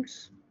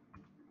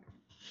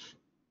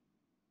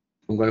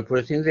going to put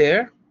it in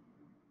there.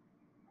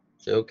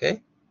 Say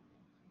okay.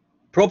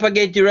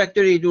 Propagate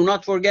directory. Do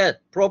not forget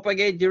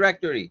propagate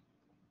directory.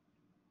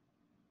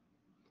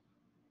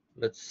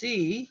 Let's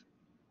see.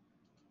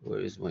 Where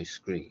is my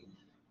screen?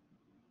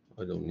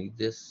 I don't need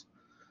this.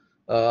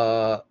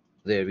 There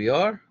we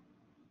are.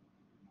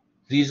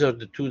 These are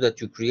the two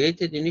that you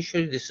created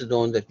initially. This is the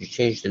one that you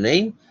changed the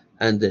name,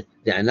 and the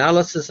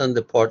analysis and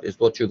the part is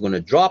what you're going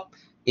to drop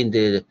in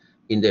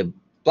the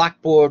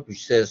blackboard,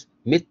 which says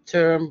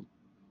midterm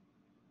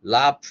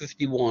lab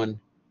 51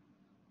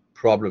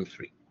 problem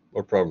 3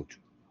 or problem 2.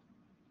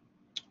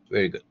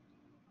 Very good.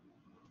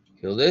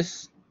 Kill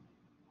this.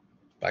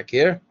 Back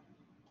here.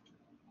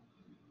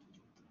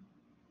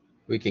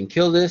 We can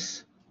kill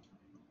this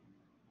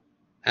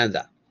and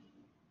that.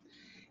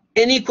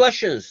 Any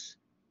questions?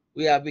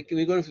 We're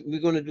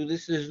going to do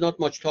this. There's not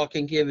much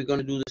talking here. We're going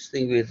to do this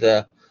thing with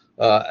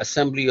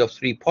assembly of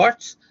 3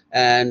 parts.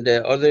 And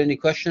are there any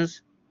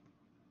questions?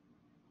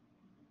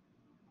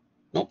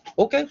 No.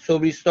 Okay. So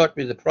we start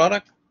with the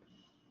product.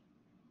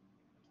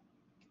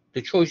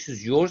 The choice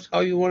is yours.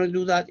 How you want to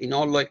do that? In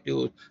all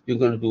likelihood, you're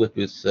going to do it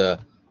with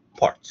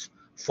parts.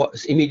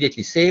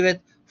 Immediately save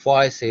it.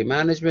 File, save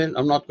management.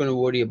 I'm not going to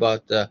worry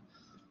about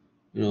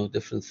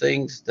different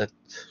things that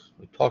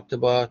we talked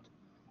about.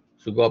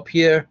 So go up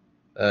here,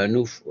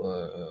 new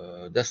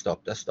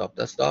desktop,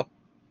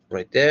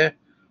 right there,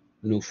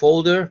 new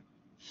folder.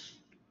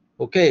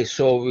 Okay,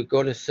 so we're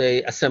going to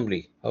say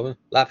assembly.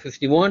 Lab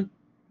 51,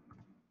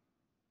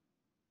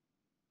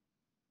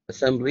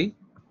 assembly.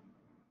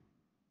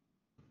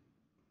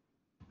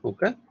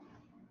 Okay.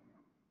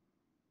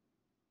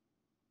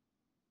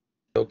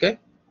 Okay.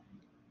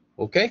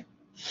 Okay.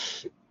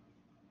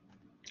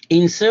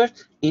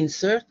 Insert,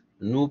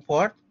 new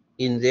part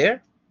in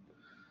there.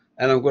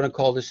 And I'm going to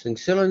call this thing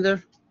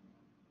cylinder.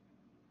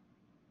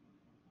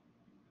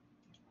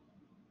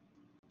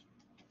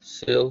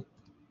 Cyl.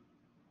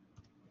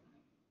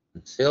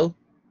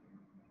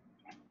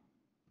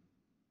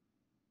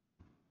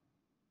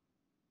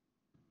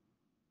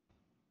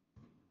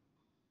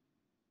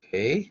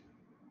 Okay.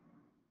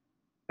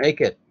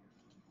 Make it.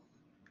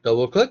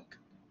 Double click.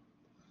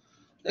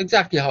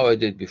 Exactly how I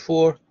did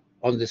before.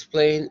 On this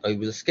plane, I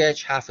will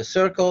sketch half a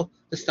circle.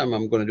 This time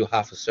I'm going to do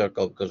half a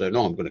circle because I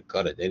know I'm going to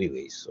cut it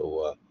anyway.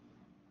 So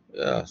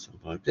yeah,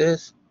 something like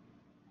this.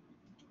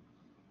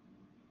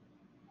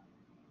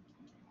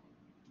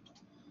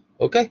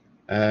 Okay,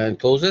 and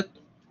close it.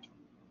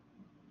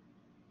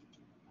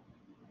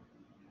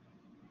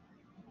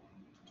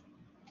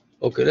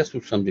 Okay, let's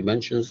put some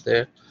dimensions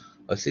there.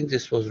 I think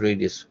this was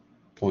radius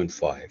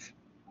 0.5.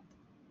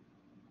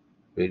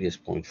 Radius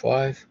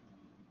 0.5.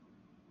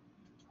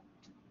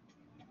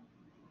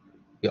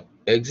 Yeah,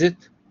 exit.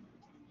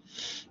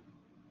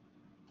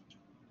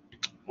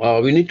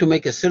 We need to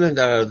make a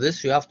cylinder out of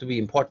this. You have to be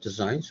in part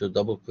design. So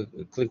double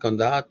click on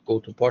that, go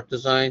to part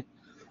design,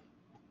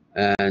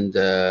 and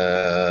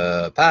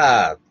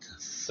path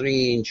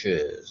 3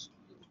 inches,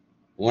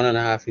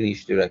 1.5 in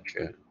each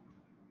direction.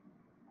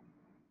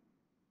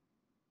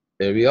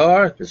 There we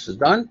are. This is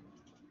done.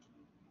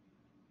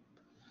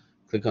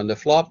 Click on the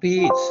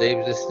floppy. It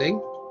saves this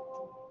thing.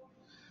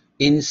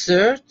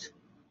 Insert,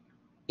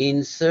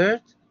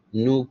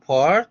 new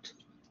part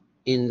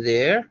in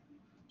there.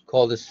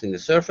 Call this thing the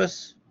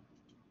surface.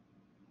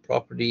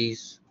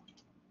 Properties,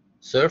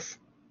 surf.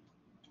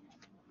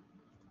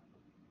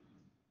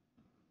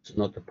 It's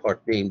not the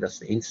part name, that's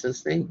the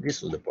instance name.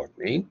 This is the part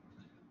name.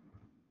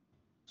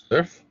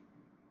 Surf.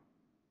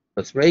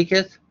 Let's break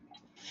it.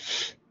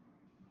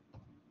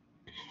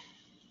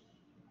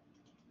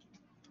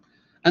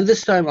 And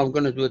this time I'm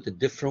going to do it a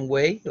different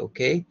way,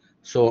 okay?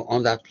 So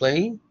on that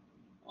plane,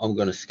 I'm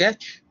going to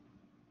sketch.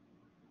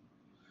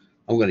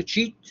 I'm going to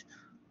cheat.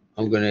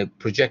 I'm going to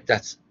project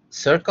that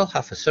circle,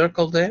 half a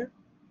circle there,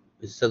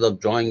 instead of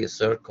drawing a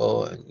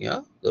circle, and yeah,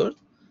 good.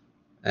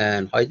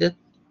 And hide it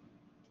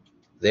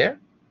there.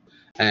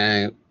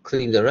 And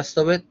clean the rest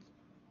of it,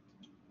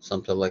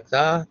 something like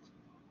that.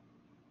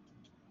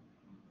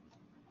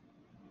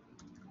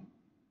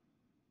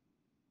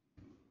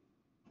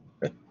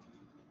 Okay.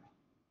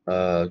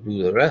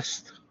 Do the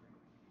rest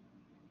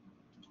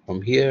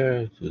from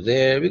here to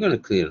there. We're going to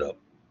clean it up.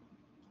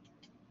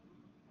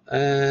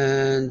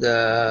 And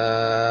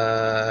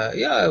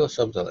yeah, it was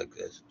something like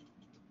this.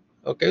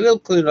 Okay, we'll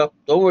clean it up.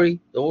 Don't worry,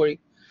 don't worry.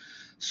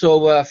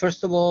 So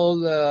first of all,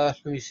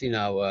 let me see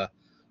now.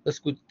 Let's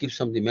give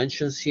some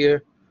dimensions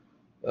here.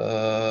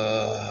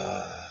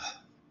 I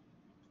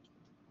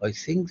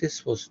think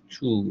this was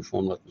 2, if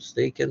I'm not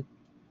mistaken.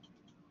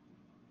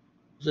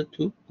 Was it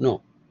 2?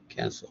 No,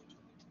 cancel.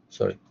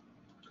 Sorry.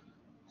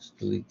 Let's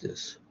delete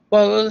this.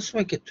 Well, let's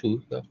make it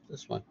 2. Yeah,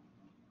 that's fine.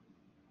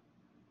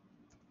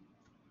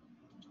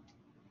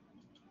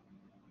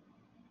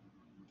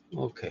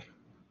 Okay.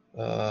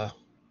 Well,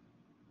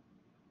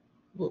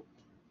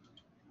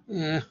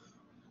 yeah.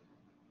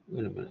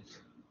 Wait a minute.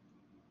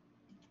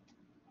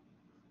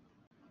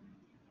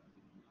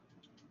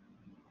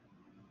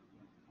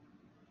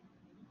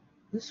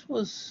 This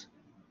was.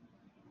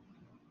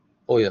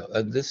 Oh yeah,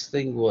 this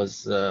thing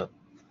was. I'm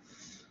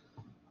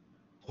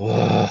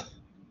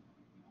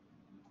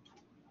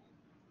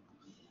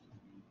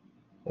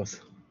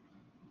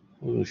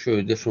going to show you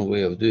a different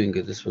way of doing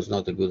it. This was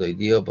not a good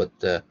idea, but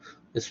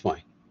it's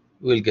fine.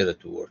 We'll get it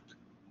to work.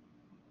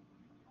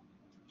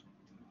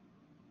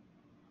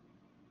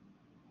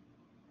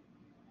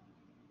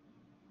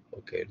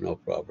 Okay, no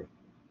problem.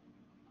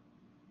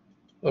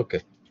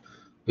 Okay,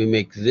 we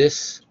make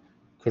this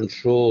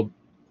control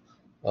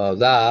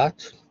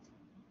that.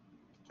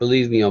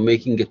 Believe me, I'm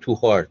making it too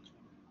hard.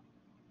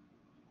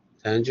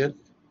 Tangent.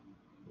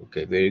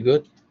 Okay, very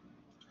good.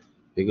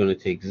 We're going to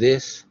take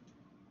this,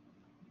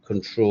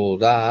 control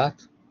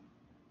that.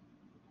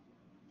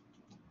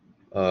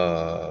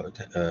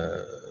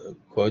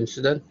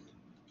 Coincident.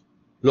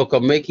 Look,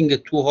 I'm making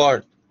it too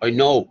hard. I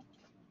know.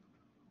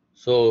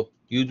 So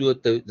you do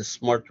it the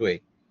smart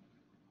way.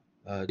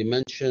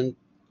 Dimension.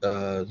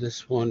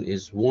 This one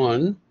is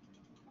 1.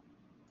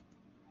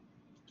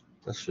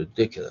 That's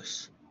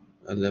ridiculous.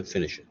 And then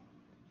finish it.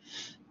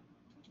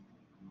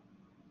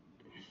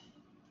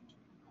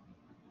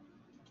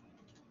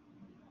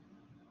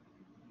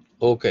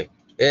 Okay.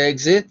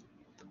 Exit.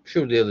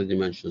 Sure, the other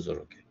dimensions are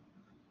okay.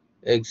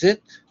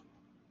 Exit.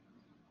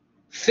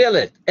 Fill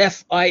it.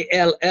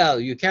 F-I-L-L.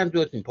 You can't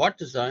do it in part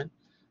design.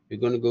 You're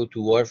going to go to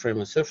wireframe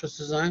and surface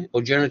design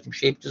or generative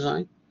shape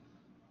design.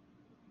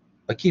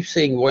 I keep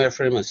saying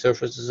wireframe and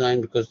surface design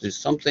because there's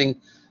something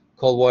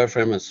called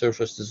wireframe and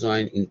surface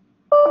design in.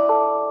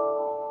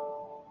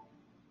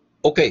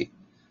 Okay,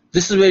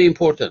 this is very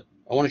important.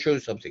 I want to show you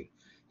something.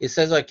 It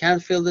says I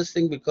can't fill this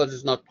thing because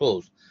it's not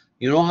closed.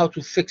 You know how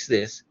to fix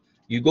this.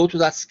 You go to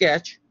that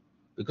sketch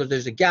because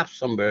there's a gap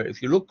somewhere.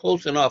 If you look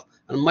close enough,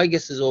 and my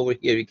guess is over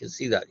here, you can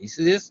see that. You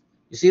see this?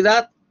 You see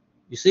that?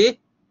 You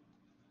see?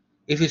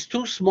 If it's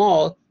too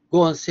small,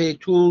 go and say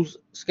Tools,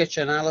 Sketch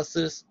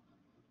Analysis.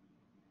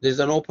 There's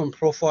an open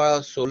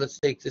profile, so let's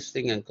take this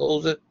thing and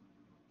close it.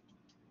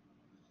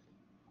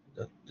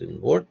 That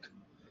didn't work.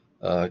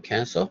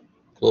 Cancel.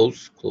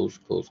 Close, close,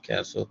 close,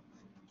 cancel.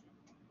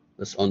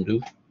 Let's undo.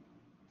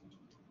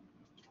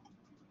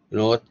 You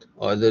know what?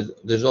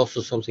 There's also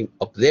something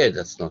up there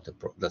that's not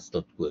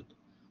good.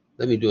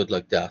 Let me do it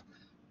like that.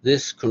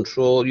 This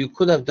control, you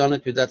could have done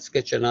it with that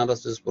sketch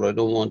analysis, but I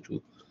don't want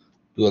to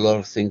do a lot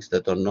of things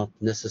that are not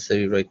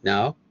necessary right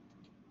now.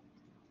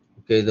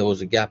 Okay, there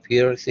was a gap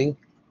here, I think.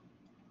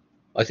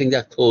 I think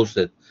that closed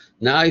it.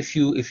 Now, if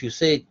you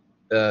say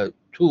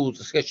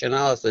tools, sketch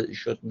analysis, it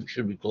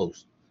should be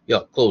closed.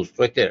 Yeah, closed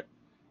right there.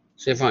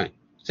 Say fine.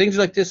 Things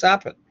like this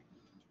happen.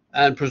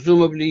 And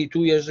presumably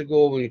 2 years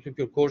ago when you took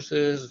your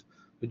courses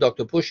with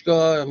Dr.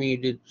 Pushka, I mean, you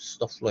did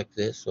stuff like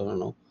this, I don't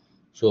know.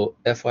 So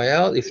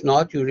FIL, if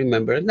not, you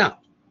remember it now.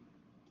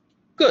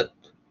 Good.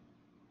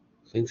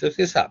 Things like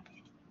this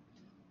happen.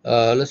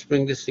 Let's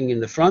bring this thing in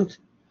the front.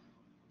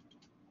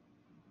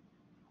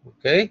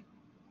 Okay.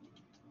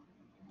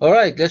 All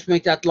right, let's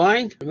make that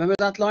line. Remember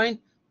that line?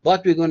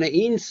 But we're going to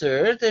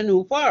insert a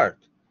new part.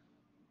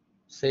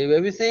 Save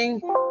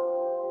everything.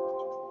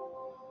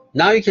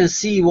 Now you can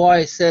see why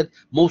I said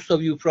most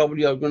of you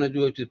probably are going to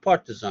do it with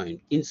part design.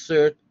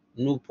 Insert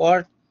new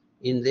part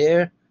in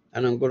there,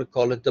 and I'm going to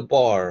call it the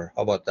bar.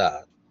 How about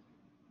that?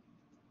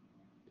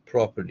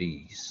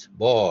 Properties,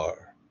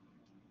 bar,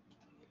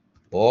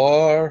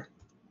 bar,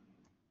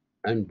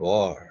 and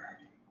bar.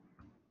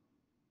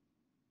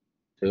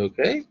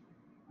 Okay,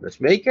 let's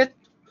make it.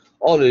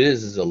 All it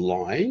is a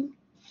line.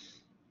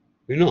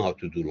 We know how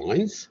to do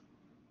lines.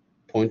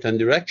 Point and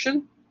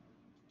direction.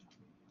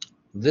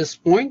 This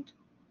point,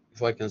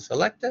 if I can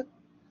select it,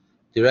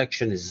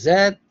 direction is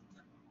Z,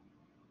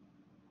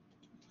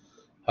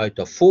 height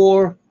of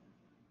 4.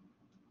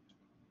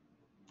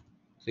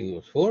 I think it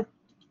was 4.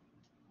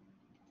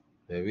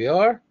 There we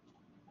are.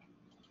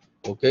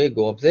 Okay,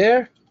 go up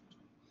there.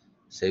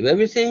 Save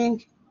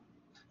everything.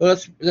 Well,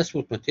 let's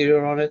put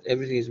material on it.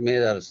 Everything is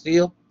made out of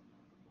steel,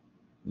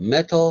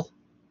 metal,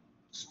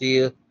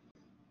 steel.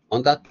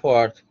 On that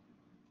part,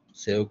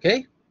 say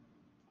OK.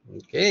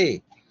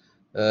 Okay.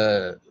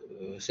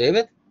 Save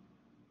it.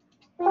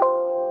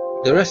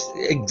 The rest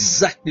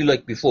exactly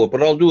like before,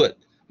 but I'll do it.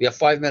 We have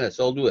 5 minutes.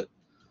 I'll do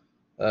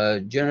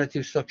it.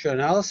 Generative structure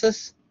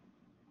analysis.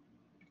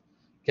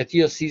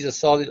 CATIA sees a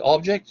solid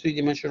object,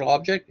 three-dimensional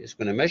object. It's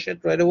going to mesh it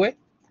right away.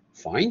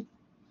 Fine.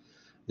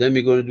 Then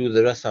we're going to do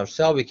the rest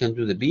ourselves. We can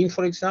do the beam,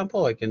 for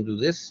example. I can do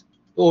this.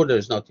 The order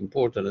is not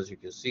important, as you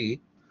can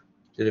see.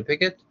 Did I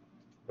pick it?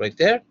 Right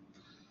there.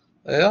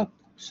 Yeah,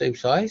 same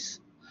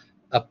size.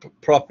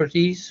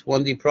 Properties,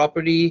 1D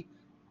property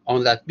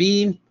on that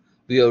beam.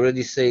 We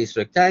already say it's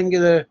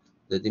rectangular.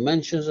 The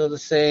dimensions are the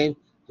same.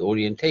 The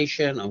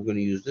orientation, I'm going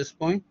to use this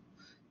point.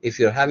 If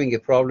you're having a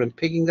problem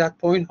picking that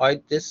point,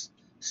 hide this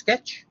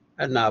sketch.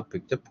 And now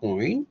pick the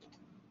point.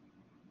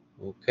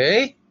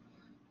 Okay.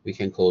 We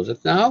can close it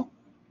now.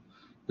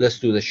 Let's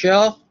do the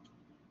shell.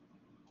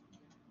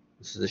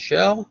 This is the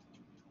shell.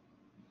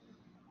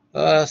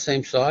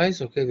 Same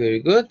size. Okay, very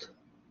good.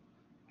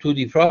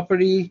 2D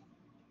property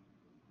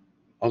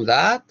on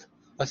that.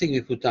 I think we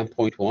put down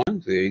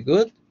 0.1. Very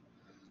good.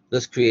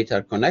 Let's create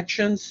our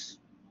connections.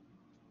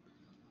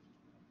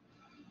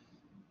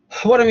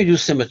 Why don't we do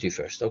symmetry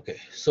first? Okay,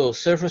 so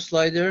surface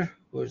slider.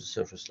 Where's the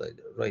surface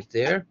slider? Right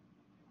there.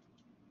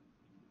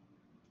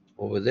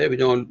 Over there. We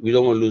don't want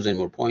to lose any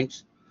more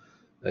points.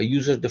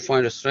 User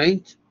defined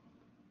restraint.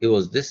 It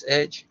was this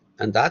edge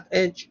and that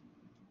edge.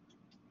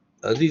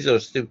 These are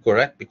still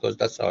correct because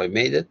that's how I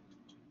made it.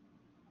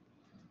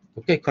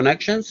 Okay,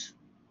 connections.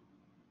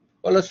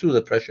 Well, let's do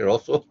the pressure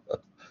also.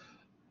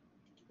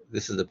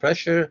 This is the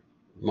pressure,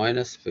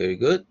 minus, very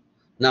good.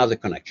 Now the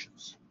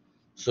connections.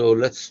 So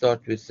let's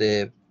start with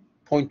the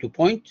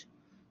point-to-point.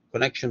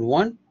 Connection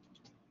 1.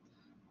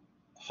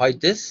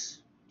 Hide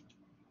this.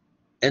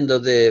 End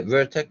of the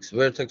vertex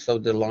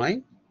of the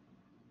line.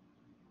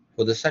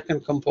 For the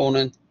second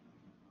component,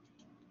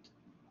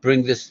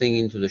 bring this thing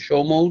into the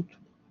show mode.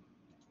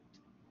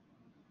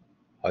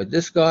 Hide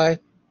this guy.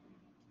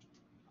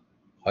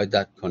 Hide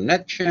that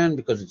connection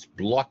because it's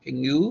blocking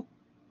you,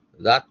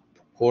 that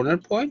corner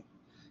point.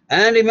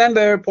 And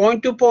remember,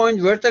 point to point,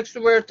 vertex to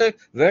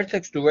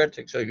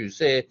vertex, as you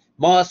say,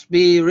 must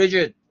be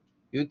rigid.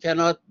 You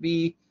cannot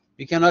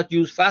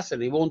use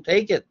fasten. It won't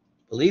take it.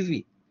 Believe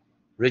me.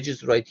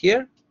 Rigid's right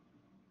here.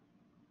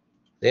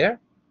 There.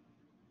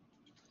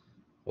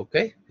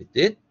 Okay, it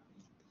did.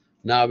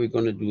 Now we're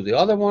going to do the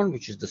other one,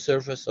 which is the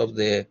surface of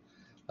the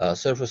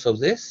surface of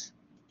this.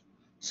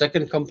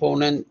 Second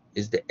component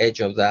is the edge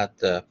of that.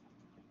 The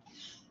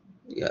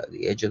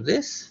edge of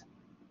this.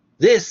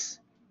 This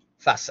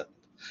fastened.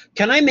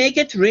 Can I make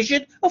it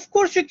rigid? Of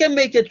course you can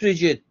make it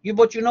rigid.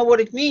 But you know what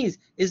it means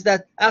is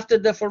that after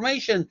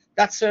deformation,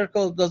 that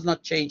circle does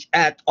not change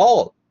at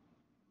all.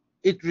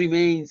 It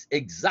remains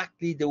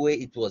exactly the way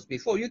it was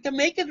before. You can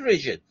make it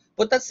rigid,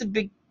 but that's a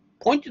big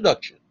point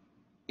deduction.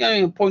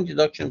 Point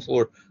deduction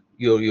for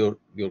your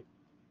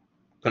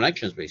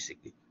connections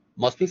basically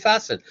must be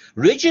fastened.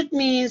 Rigid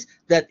means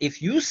that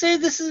if you say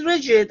this is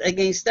rigid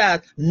against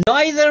that,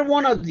 neither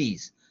one of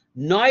these,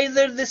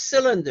 neither the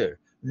cylinder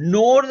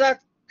nor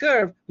that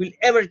curve will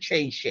ever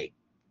change shape.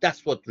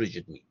 That's what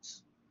rigid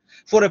means.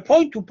 For a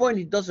point to point,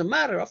 it doesn't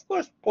matter. Of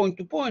course, point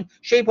to point,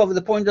 shape of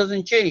the point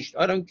doesn't change.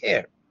 I don't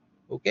care.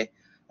 Okay,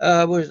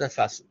 where is that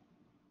fasten?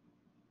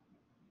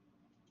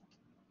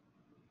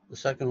 The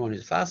second one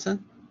is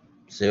fasten.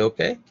 Say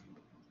okay.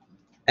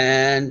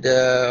 And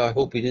I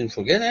hope we didn't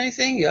forget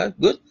anything. Yeah,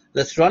 good.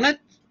 Let's run it.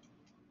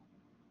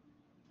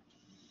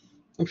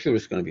 I'm sure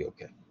it's going to be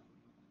okay.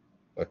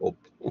 I hope.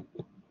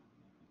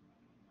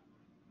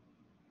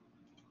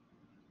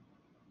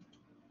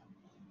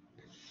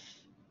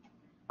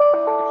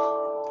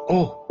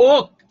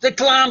 Oh, the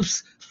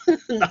clamps.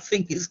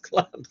 Nothing is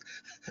clamped.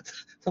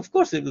 Of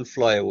course it will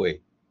fly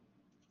away.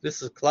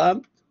 This is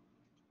clamped.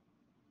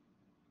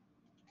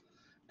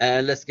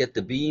 And let's get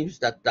the beams.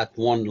 That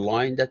one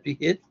line that we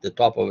hit, the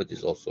top of it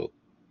is also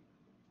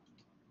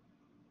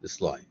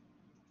this line.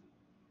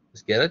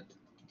 Let's get it.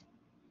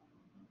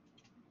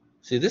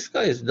 See, this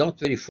guy is not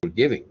very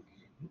forgiving.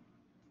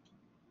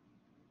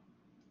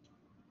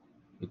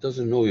 He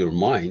doesn't know your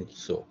mind,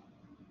 so.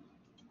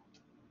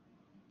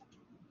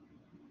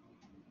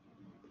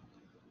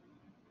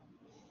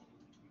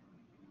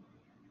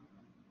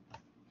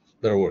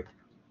 Better work.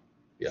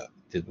 Yeah,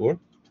 it did work.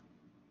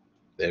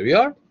 There we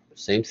are.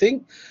 Same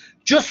thing.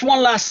 Just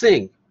one last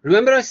thing.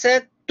 Remember I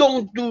said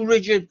don't do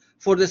rigid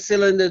for the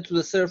cylinder to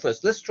the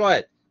surface. Let's try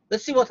it.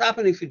 Let's see what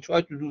happens if you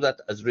try to do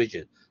that as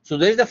rigid. So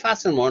there's the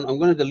fasten one. I'm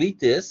going to delete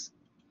this,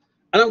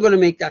 and I'm going to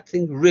make that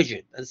thing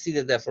rigid and see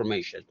the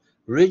deformation.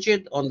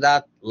 Rigid on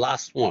that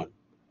last one.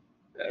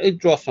 It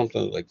draws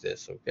something like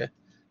this, okay?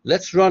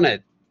 Let's run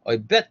it. I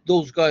bet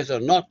those guys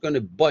are not going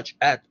to budge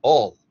at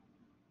all.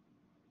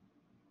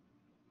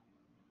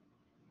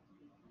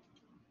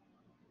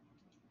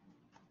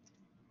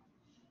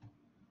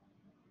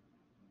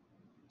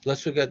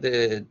 Let's look at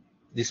the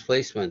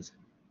displacement.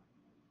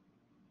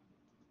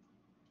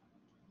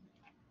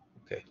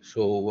 Okay,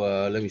 so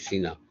let me see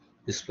now.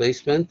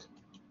 Displacement.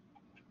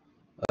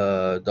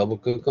 Double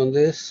click on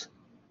this.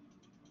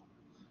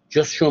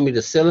 Just show me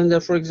the cylinder,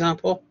 for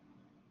example.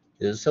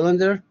 There's a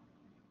cylinder.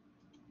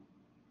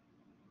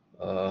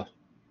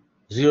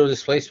 Zero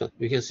displacement.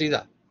 We can see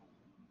that.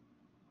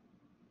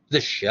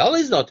 The shell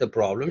is not a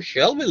problem.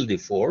 Shell will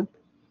deform.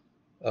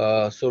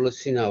 So let's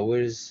see now.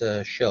 Where is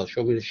shell?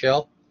 Show me the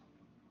shell.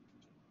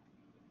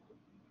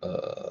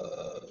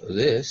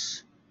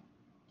 This.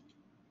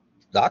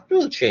 That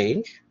will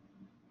change.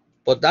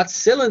 But that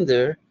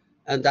cylinder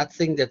and that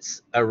thing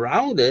that's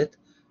around it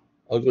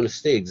are going to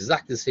stay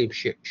exactly the same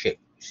shape.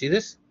 See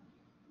this?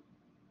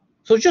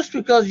 So just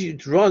because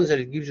it runs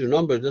and it gives you a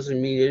number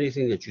doesn't mean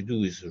anything that you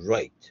do is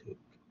right.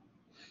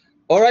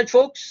 All right,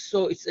 folks.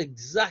 So it's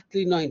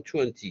exactly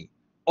 9:20.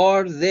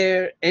 Are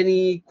there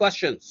any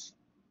questions?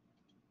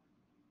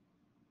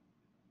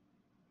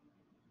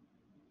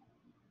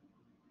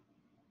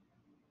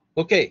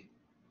 Okay.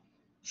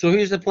 So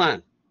here's the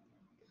plan.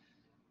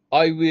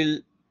 I will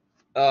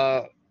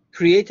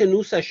create a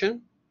new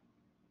session,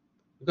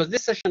 because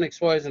this session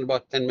expires in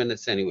about 10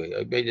 minutes anyway.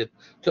 I made it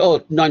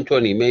to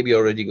 9:20, maybe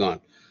already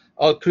gone.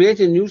 I'll create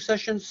a new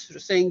session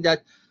saying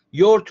that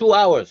your 2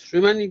 hours,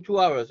 remaining 2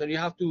 hours, and you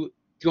have to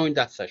join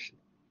that session.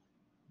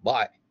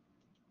 Bye.